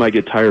feel like I might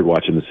get tired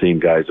watching the same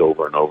guys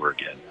over and over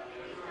again.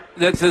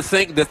 That's the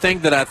thing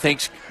that I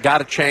think's got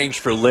to change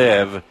for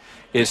LIV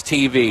is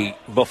TV.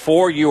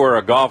 Before you were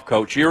a golf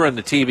coach, you were in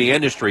the TV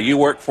industry. You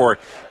worked for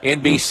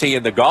NBC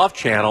and the Golf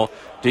Channel.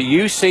 Do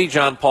you see,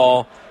 John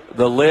Paul,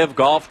 the LIV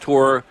Golf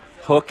Tour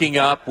hooking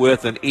up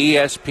with an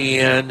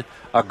ESPN,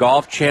 a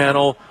Golf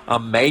Channel, a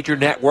major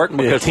network?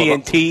 Because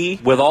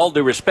TNT. With all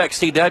due respect,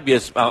 CW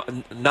is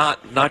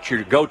not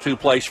your go-to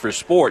place for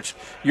sports.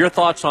 Your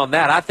thoughts on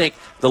that? I think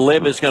the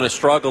LIV is going to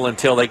struggle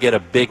until they get a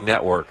big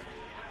network.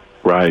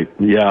 Right.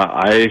 Yeah,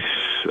 I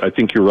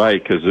think you're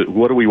right, because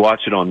what are we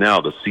watching on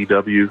now? The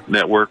CW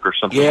network or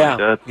something like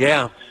that?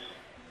 Yeah.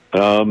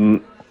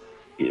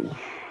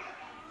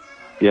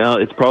 Yeah,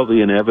 it's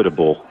probably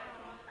inevitable.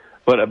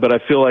 But I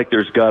feel like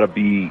there's got to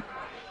be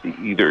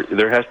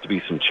there has to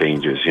be some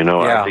changes.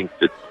 I think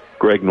that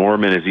Greg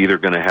Norman is either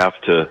going to have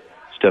to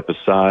step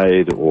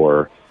aside,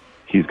 or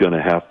he's going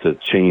to have to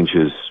change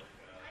his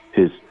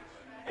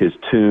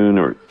tune,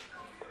 or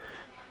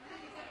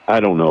I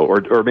don't know,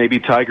 or maybe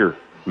Tiger.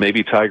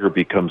 Maybe Tiger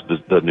becomes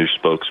the new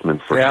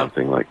spokesman for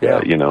something like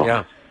that,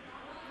 Yeah.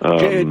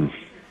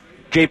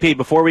 JP,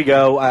 before we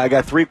go, I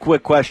got 3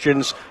 quick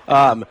questions.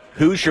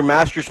 Who's your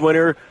Masters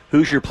winner?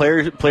 Who's your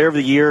player of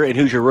the year? And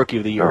who's your rookie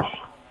of the year?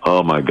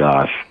 Oh my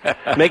gosh.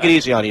 Make it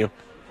easy on you.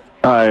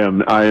 I'm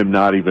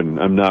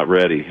not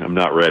ready. I'm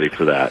not ready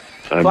for that.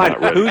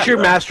 Fine. Who's your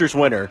Masters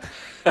winner?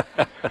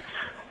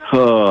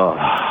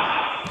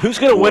 Who's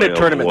going to win a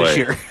tournament this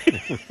year?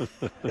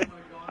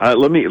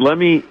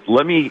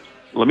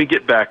 Let me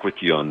get back with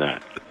you on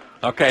that.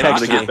 Okay. I'm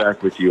going to get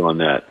back with you on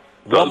that.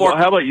 How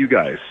about you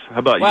guys?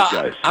 I'm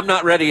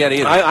not ready yet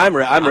either. I'm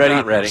ready.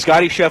 Not ready.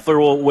 Scotty Scheffler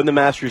will win the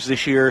Masters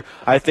this year.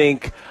 I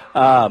think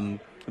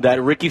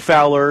that Ricky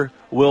Fowler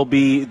will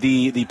be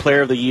the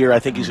player of the year. I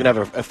think he's going to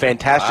have a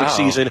fantastic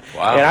season.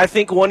 Wow. And I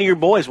think one of your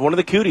boys, one of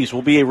the Cooties,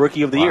 will be a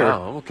rookie of the year.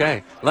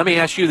 Okay. Let me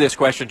ask you this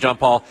question, John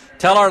Paul.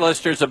 Tell our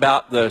listeners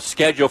about the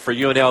schedule for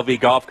UNLV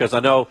golf, because I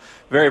know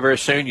very, very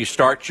soon you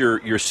start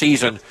your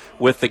season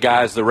with the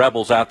guys, the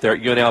Rebels out there at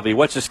UNLV.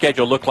 What's the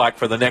schedule look like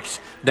for the next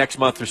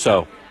month or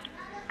so?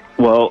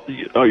 Well,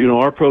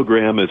 our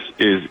program is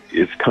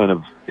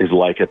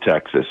like a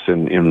Texas,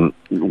 and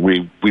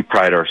we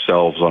pride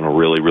ourselves on a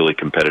really, really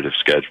competitive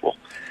schedule.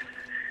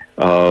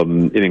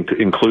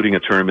 Including a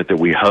tournament that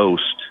we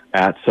host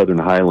at Southern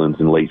Highlands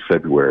in late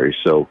February.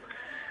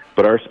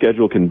 But our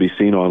schedule can be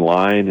seen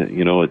online,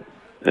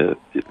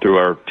 through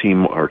our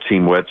team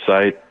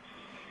website.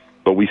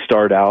 But we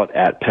start out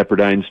at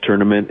Pepperdine's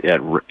tournament at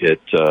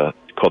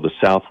called the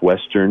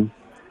Southwestern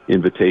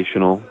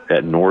Invitational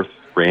at North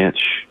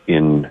Ranch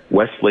in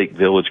Westlake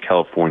Village,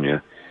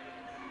 California.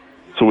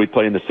 So we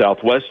play in the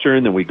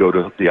Southwestern, then we go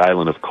to the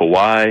island of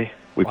Kauai,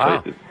 We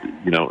wow. play,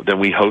 then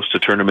we host a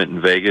tournament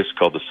in Vegas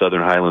called the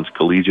Southern Highlands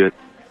Collegiate.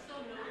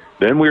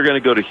 Then we're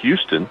going to go to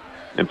Houston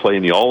and play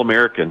in the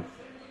All-American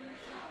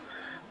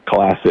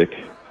Classic.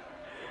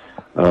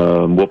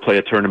 We'll play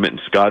a tournament in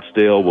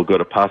Scottsdale. We'll go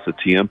to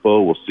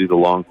Pasatiempo. We'll see the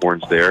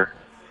Longhorns there.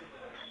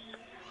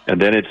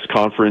 And then it's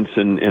conference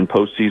and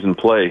postseason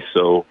play.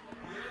 So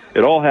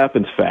it all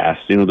happens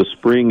fast. The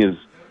spring is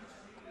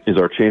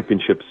our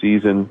championship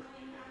season.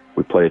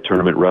 We play a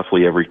tournament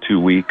roughly every 2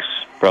 weeks,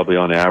 probably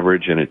on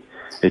average, and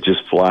it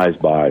just flies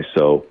by.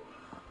 So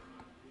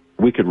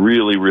we could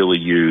really, really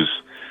use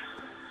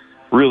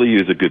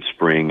a good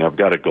spring. I've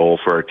got a goal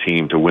for our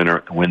team to win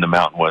the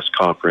Mountain West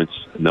Conference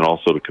and then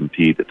also to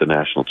compete at the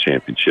national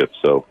championship.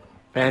 So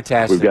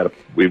fantastic.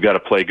 We've got to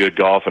play good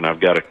golf, and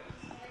I've got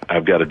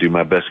to do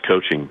my best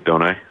coaching,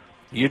 don't I?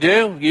 You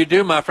do,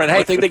 my friend.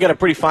 Hey, I think they got a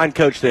pretty fine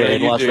coach there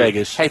in Las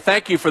Vegas. Hey,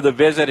 thank you for the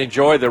visit.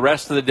 Enjoy the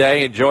rest of the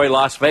day. Enjoy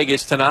Las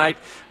Vegas tonight.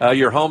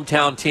 Your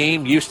hometown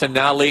team, Houston,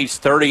 now leads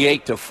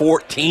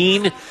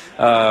 38-14.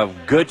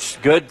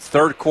 Good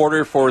third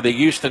quarter for the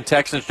Houston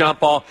Texans. John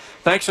Paul,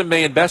 thanks a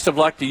million. Best of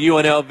luck to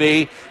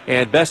UNLV,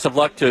 and best of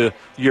luck to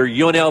your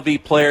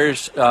UNLV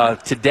players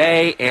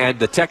today and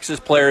the Texas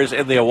players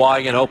in the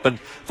Hawaiian Open.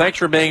 Thanks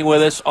for being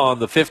with us on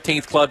the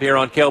 15th Club here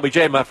on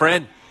KLBJ, my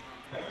friend.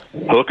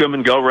 Hook 'em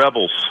and go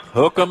Rebels.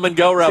 Hook 'em and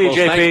go Rebels.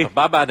 See you, JP.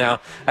 Bye-bye now.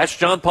 That's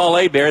John Paul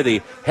Hebert,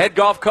 the head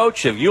golf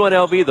coach of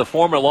UNLV, the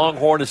former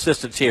Longhorn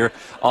assistants here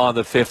on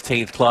the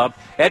 15th Club.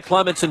 Ed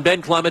Clements and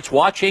Ben Clements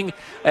watching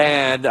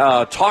and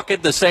talking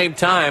at the same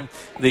time.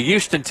 The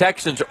Houston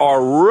Texans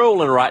are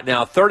ruling right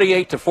now,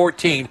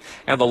 38-14,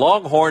 and the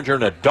Longhorns are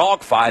in a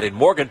dogfight in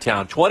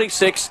Morgantown,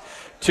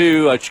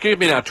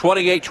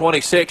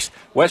 28-26.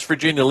 West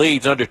Virginia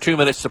leads under 2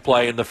 minutes to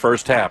play in the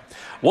first half.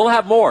 We'll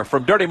have more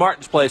from Dirty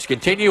Martin's Place.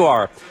 Continue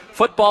our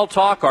football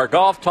talk, our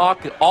golf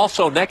talk.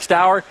 Also next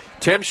hour,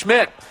 Tim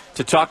Schmidt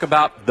to talk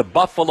about the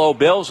Buffalo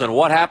Bills and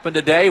what happened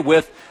today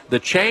with the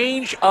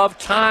change of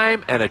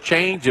time and a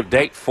change of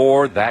date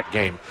for that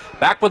game.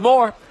 Back with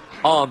more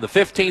on the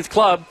 15th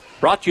Club,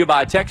 brought to you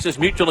by Texas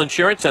Mutual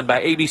Insurance and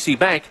by ABC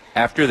Bank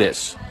after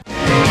this. When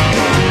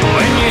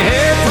you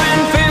hear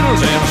twin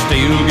fiddles and a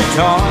steel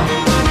guitar,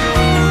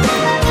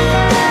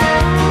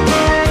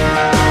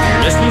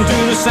 you're listening to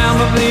the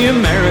sound of the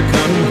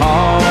American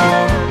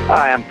heart.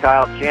 Hi, I'm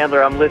Kyle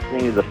Chandler. I'm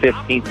listening to the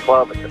 15th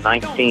Club at the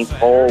 19th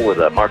hole with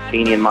a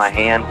martini in my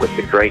hand with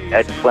the great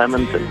Ed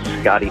Clements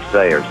and Scotty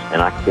Sayers,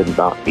 and I could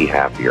not be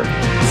happier.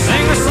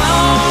 Sing a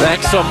song.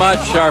 Thanks so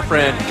much, our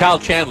friend Kyle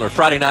Chandler,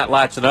 Friday Night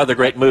Lights and other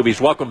great movies.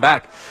 Welcome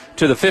back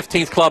to the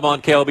 15th Club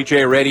on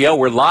KLBJ Radio.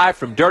 We're live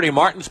from Dirty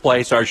Martin's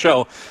Place, our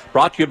show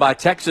brought to you by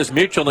Texas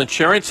Mutual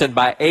Insurance and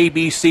by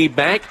ABC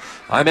Bank.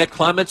 I'm Ed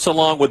Clements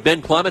along with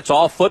Ben Clements,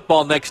 all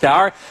football next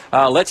hour.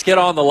 Let's get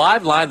on the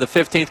live line, the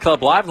 15th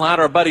Club live line.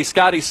 Our buddy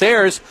Scotty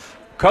Sayers,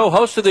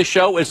 co-host of the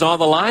show, is on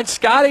the line.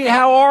 Scotty,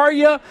 how are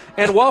you?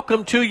 And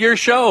welcome to your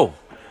show.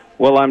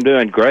 Well, I'm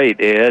doing great,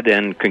 Ed,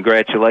 and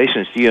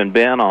congratulations to you and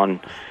Ben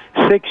on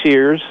 6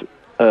 years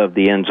of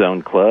the End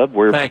Zone Club.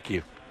 Thank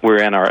you.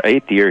 We're in our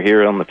 8th year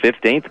here on the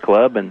 15th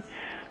Club, and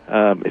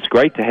it's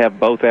great to have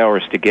both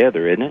hours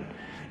together, isn't it?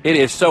 It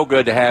is so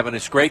good to have, and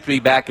it's great to be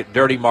back at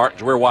Dirty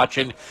Martin's. We're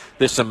watching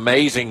this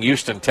amazing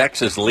Houston,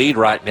 Texas lead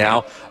right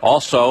now.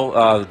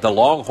 Also, the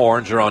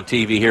Longhorns are on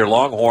TV here,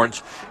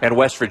 Longhorns and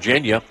West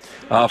Virginia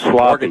from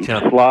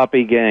Morgantown.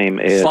 Sloppy game,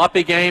 Ed.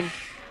 Sloppy game?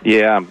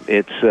 Yeah,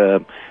 it's,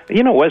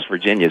 West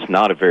Virginia's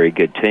not a very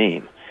good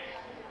team,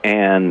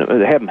 and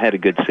they haven't had a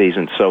good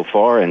season so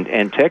far,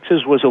 and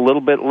Texas was a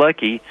little bit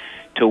lucky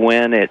to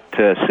win at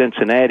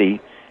Cincinnati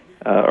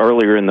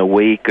earlier in the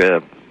week.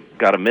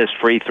 Got a missed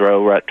free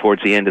throw right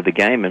towards the end of the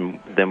game, and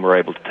then were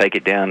able to take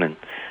it down and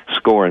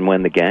score and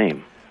win the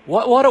game.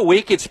 What a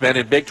week it's been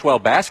in Big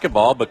 12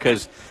 basketball,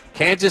 because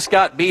Kansas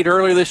got beat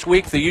earlier this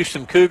week. The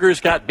Houston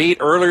Cougars got beat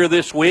earlier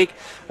this week.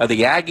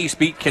 The Aggies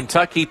beat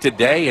Kentucky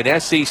today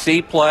in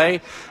SEC play.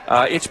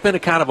 It's been a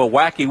kind of a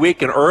wacky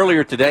week, and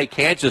earlier today,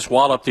 Kansas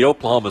walloped the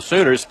Oklahoma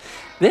Sooners.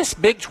 This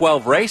Big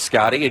 12 race,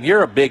 Scotty, and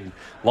you're a big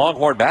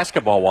Longhorn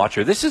basketball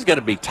watcher, this is going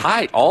to be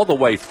tight all the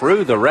way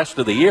through the rest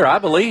of the year, I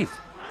believe.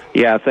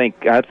 Yeah, I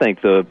think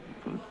the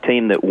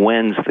team that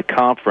wins the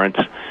conference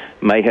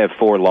may have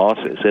 4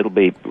 losses. It'll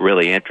be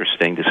really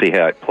interesting to see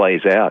how it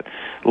plays out.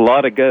 A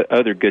lot of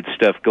other good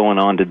stuff going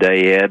on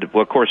today, Ed.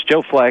 Well, of course,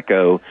 Joe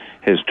Flacco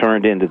has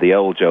turned into the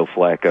old Joe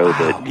Flacco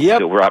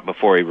that right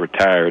before he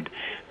retired,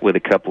 with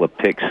a couple of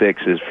pick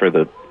sixes for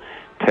the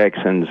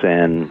Texans.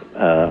 And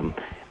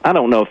I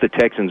don't know if the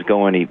Texans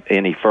go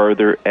any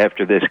further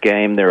after this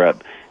game. They're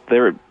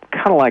kind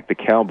of like the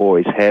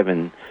Cowboys,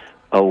 having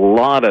a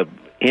lot of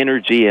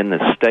energy in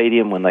the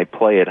stadium when they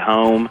play at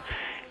home,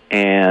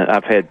 and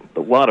I've had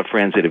a lot of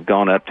friends that have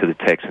gone up to the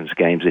Texans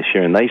games this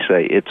year, and they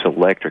say it's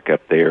electric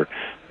up there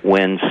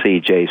when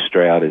C.J.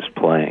 Stroud is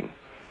playing.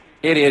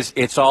 It is.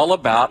 It's all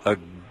about a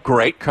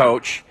great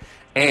coach,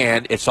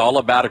 and it's all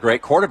about a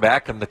great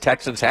quarterback, and the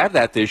Texans have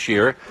that this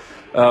year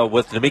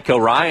with D'Amico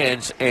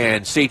Ryans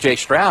and C.J.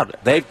 Stroud.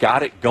 They've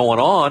got it going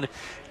on,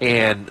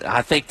 and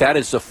I think that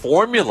is the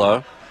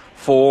formula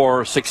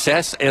for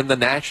success in the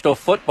National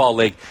Football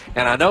League.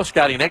 And I know,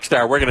 Scotty, next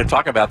hour we're going to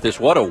talk about this.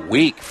 What a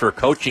week for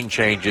coaching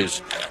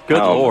changes. Good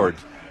Lord.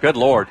 Good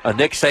Lord.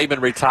 Nick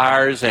Saban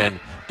retires and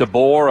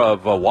DeBoer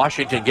of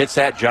Washington gets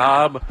that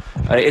job.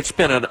 It's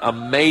been an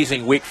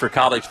amazing week for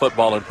college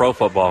football and pro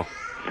football.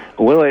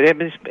 Well,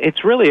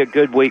 it's really a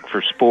good week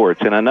for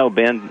sports. And I know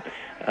Ben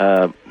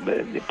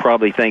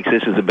probably thinks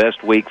this is the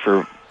best week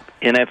for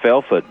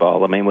NFL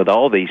football. I mean, with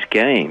all these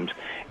games,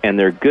 and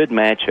they're good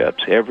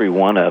matchups, every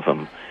one of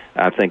them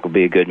I think will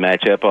be a good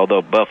matchup,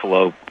 although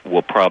Buffalo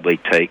will probably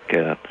take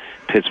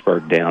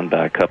Pittsburgh down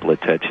by a couple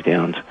of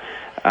touchdowns.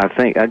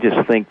 I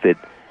just think that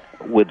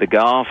with the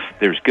golf,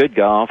 there's good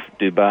golf.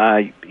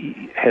 Dubai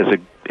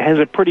has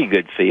a pretty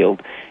good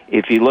field.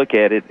 If you look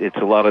at it, it's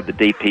a lot of the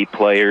DP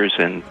players,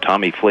 and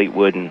Tommy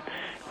Fleetwood and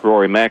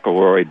Rory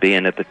McIlroy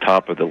being at the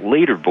top of the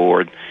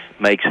leaderboard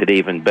makes it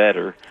even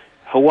better.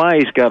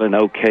 Hawaii's got an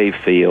okay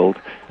field.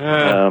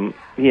 Ben,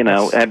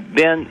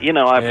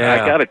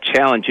 I got to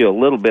challenge you a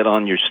little bit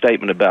on your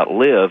statement about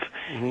LIV.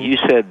 Mm-hmm. You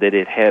said that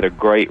it had a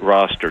great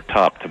roster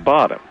top to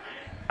bottom.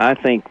 I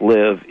think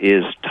LIV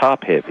is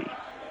top heavy.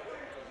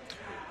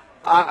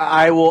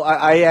 I will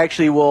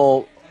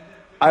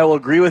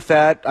agree with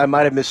that. I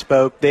might have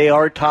misspoke. They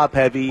are top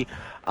heavy.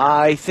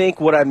 I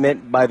think what I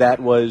meant by that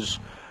was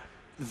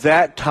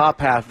that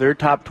top half, their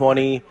top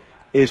 20,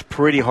 is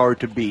pretty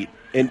hard to beat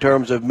in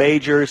terms of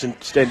majors, in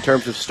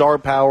terms of star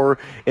power,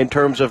 in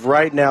terms of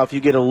right now, if you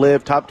get a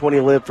LIV, top 20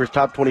 LIV for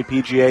top 20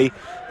 PGA,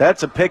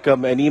 that's a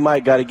pick-em, and you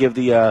might got to give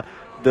the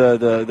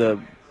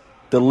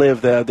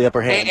LIV the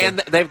upper hand. And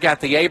they've got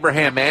the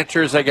Abraham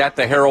Anchors, they got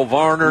the Harold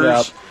Varners.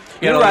 Yep.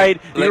 You're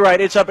right.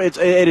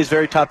 It is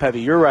very top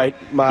heavy. You're right.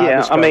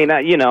 I mean,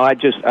 I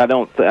just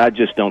don't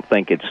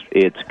think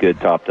it's good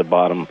top to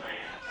bottom.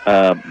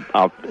 And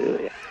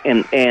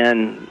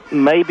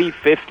maybe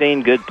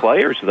 15 good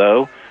players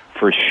though,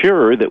 for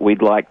sure, that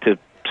we'd like to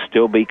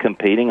still be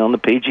competing on the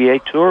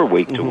PGA Tour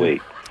week to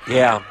week.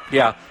 Yeah.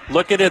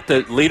 Looking at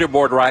the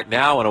leaderboard right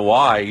now in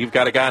Hawaii, you've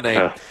got a guy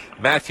named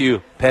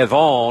Mathieu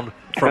Pavon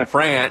from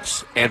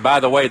France, and by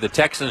the way, the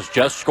Texans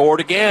just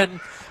scored again.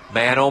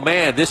 Man, oh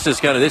man, this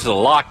is a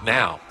lock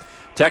now.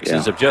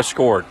 Texans have just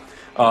scored,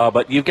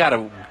 but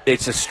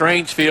it's a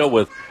strange field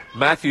with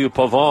Mathieu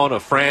Pavon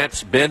of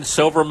France, Ben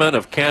Silverman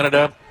of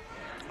Canada,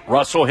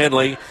 Russell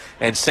Henley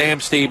and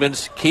Sam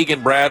Stevens,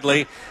 Keegan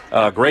Bradley,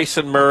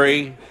 Grayson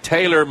Murray,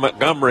 Taylor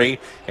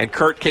Montgomery, and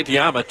Kurt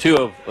Kitayama, two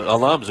of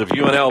alums of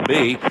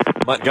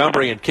UNLV.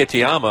 Montgomery and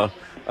Kitayama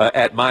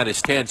at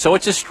 -10. So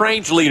it's a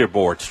strange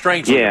leaderboard.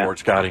 Leaderboard,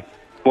 Scotty.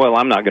 Well,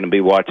 I'm not going to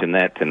be watching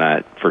that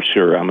tonight for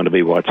sure. I'm going to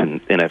be watching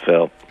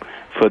NFL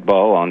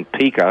football on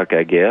Peacock,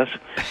 I guess.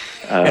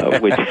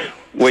 Which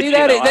See,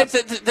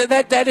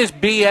 that is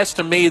BS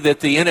to me that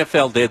the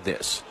NFL did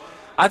this.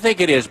 I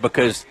think it is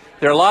because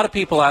there are a lot of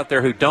people out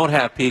there who don't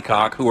have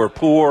Peacock, who are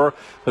poor,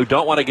 who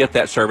don't want to get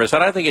that service.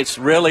 And I think it's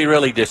really,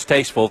 really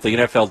distasteful if the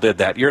NFL did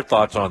that. Your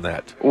thoughts on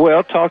that?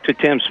 Well, talk to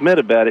Tim Smith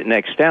about it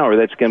next hour.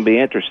 That's going to be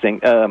interesting.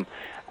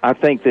 I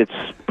think that's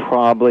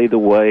probably the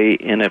way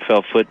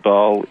NFL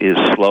football is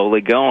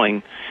slowly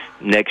going.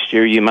 Next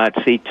year you might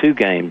see 2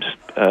 games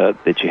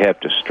that you have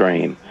to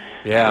stream.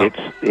 Yeah.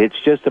 It's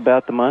just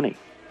about the money.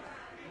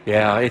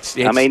 Yeah, it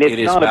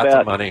is not about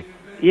the money.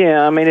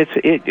 Yeah, I mean,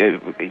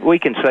 we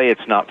can say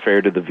it's not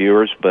fair to the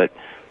viewers, but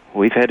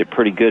we've had it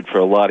pretty good for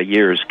a lot of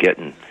years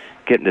getting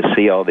to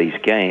see all these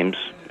games.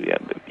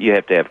 You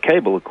have to have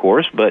cable, of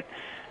course, but,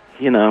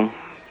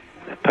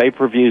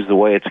 pay-per-view is the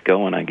way it's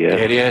going, I guess.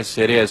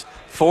 It is.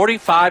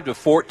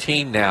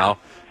 45-14 now.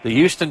 The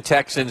Houston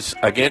Texans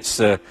against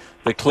the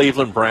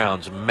Cleveland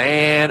Browns.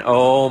 Man,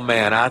 oh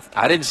man,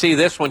 I didn't see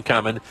this one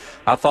coming.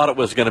 I thought it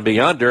was going to be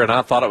under, and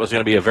I thought it was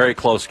going to be a very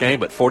close game,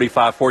 but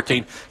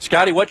 45-14.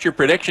 Scotty, what's your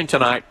prediction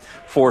tonight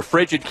for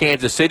frigid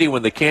Kansas City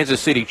when the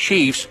Kansas City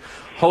Chiefs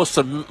host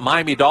the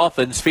Miami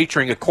Dolphins,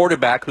 featuring a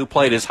quarterback who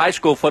played his high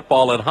school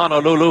football in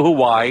Honolulu,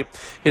 Hawaii,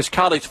 his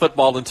college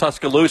football in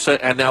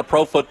Tuscaloosa, and now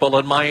pro football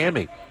in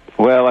Miami?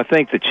 Well, I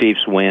think the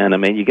Chiefs win. I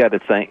mean, you got to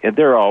think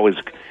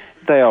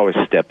they always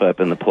step up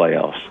in the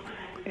playoffs,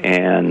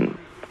 and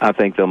I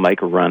think they'll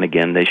make a run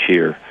again this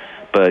year.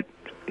 But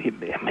I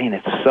mean,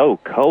 it's so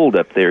cold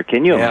up there.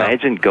 Can you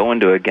imagine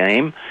going to a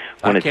game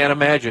when I can't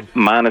imagine.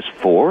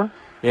 -4?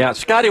 Yeah,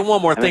 Scotty,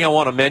 one more thing I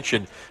want to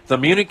mention. The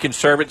Munich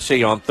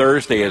Conservancy on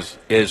Thursday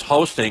is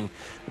hosting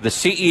the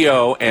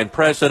CEO and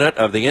president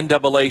of the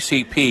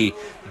NAACP,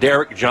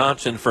 Derek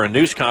Johnson, for a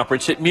news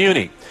conference at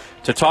Munich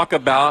to talk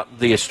about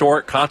the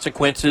historic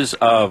consequences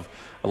of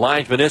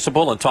Lions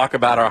Municipal and talk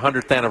about our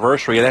 100th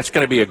anniversary. That's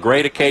going to be a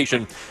great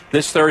occasion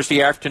this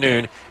Thursday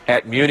afternoon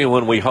at Muni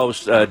when we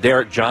host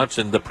Derek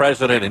Johnson, the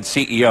president and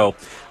CEO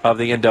of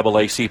the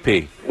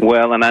NAACP.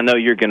 Well, and I know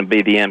you're going to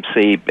be the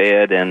MC,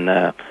 Ed, and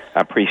I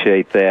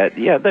appreciate that.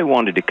 Yeah, they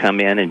wanted to come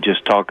in and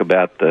just talk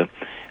about the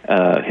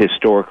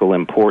historical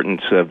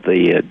importance of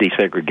the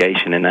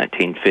desegregation in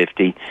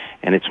 1950,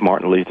 and it's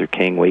Martin Luther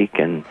King week,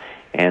 and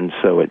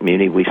so at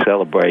Muni we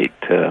celebrate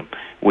the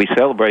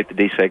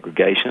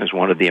desegregation as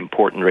one of the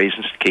important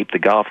reasons to keep the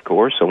golf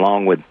course,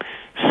 along with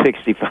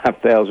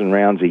 65,000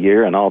 rounds a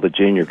year and all the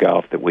junior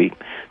golf that we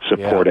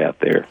support out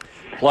there.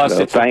 Plus,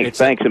 so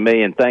thanks a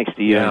million. Thanks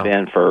to you and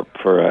Ben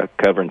for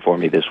covering for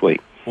me this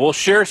week. Well,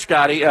 sure,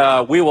 Scotty.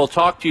 We will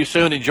talk to you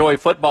soon. Enjoy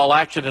football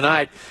action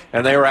tonight.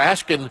 And they were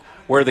asking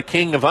where the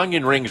king of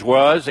onion rings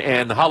was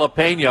and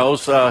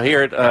jalapenos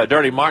here at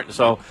Dirty Martin.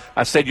 So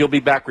I said you'll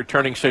be back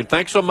returning soon.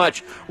 Thanks so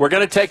much. We're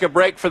going to take a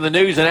break for the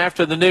news, and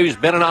after the news,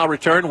 Ben and I'll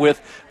return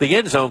with the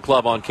End Zone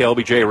Club on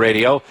KLBJ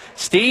Radio.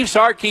 Steve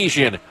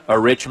Sarkisian, a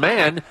rich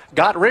man,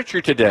 got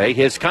richer today.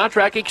 His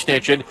contract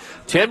extension.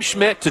 Tim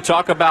Schmidt to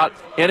talk about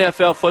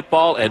NFL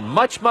football and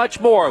much, much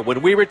more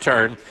when we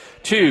return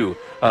to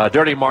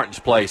Dirty Martin's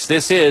Place.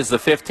 This is the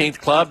 15th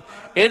Club.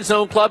 End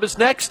Zone Club is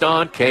next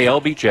on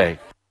KLBJ.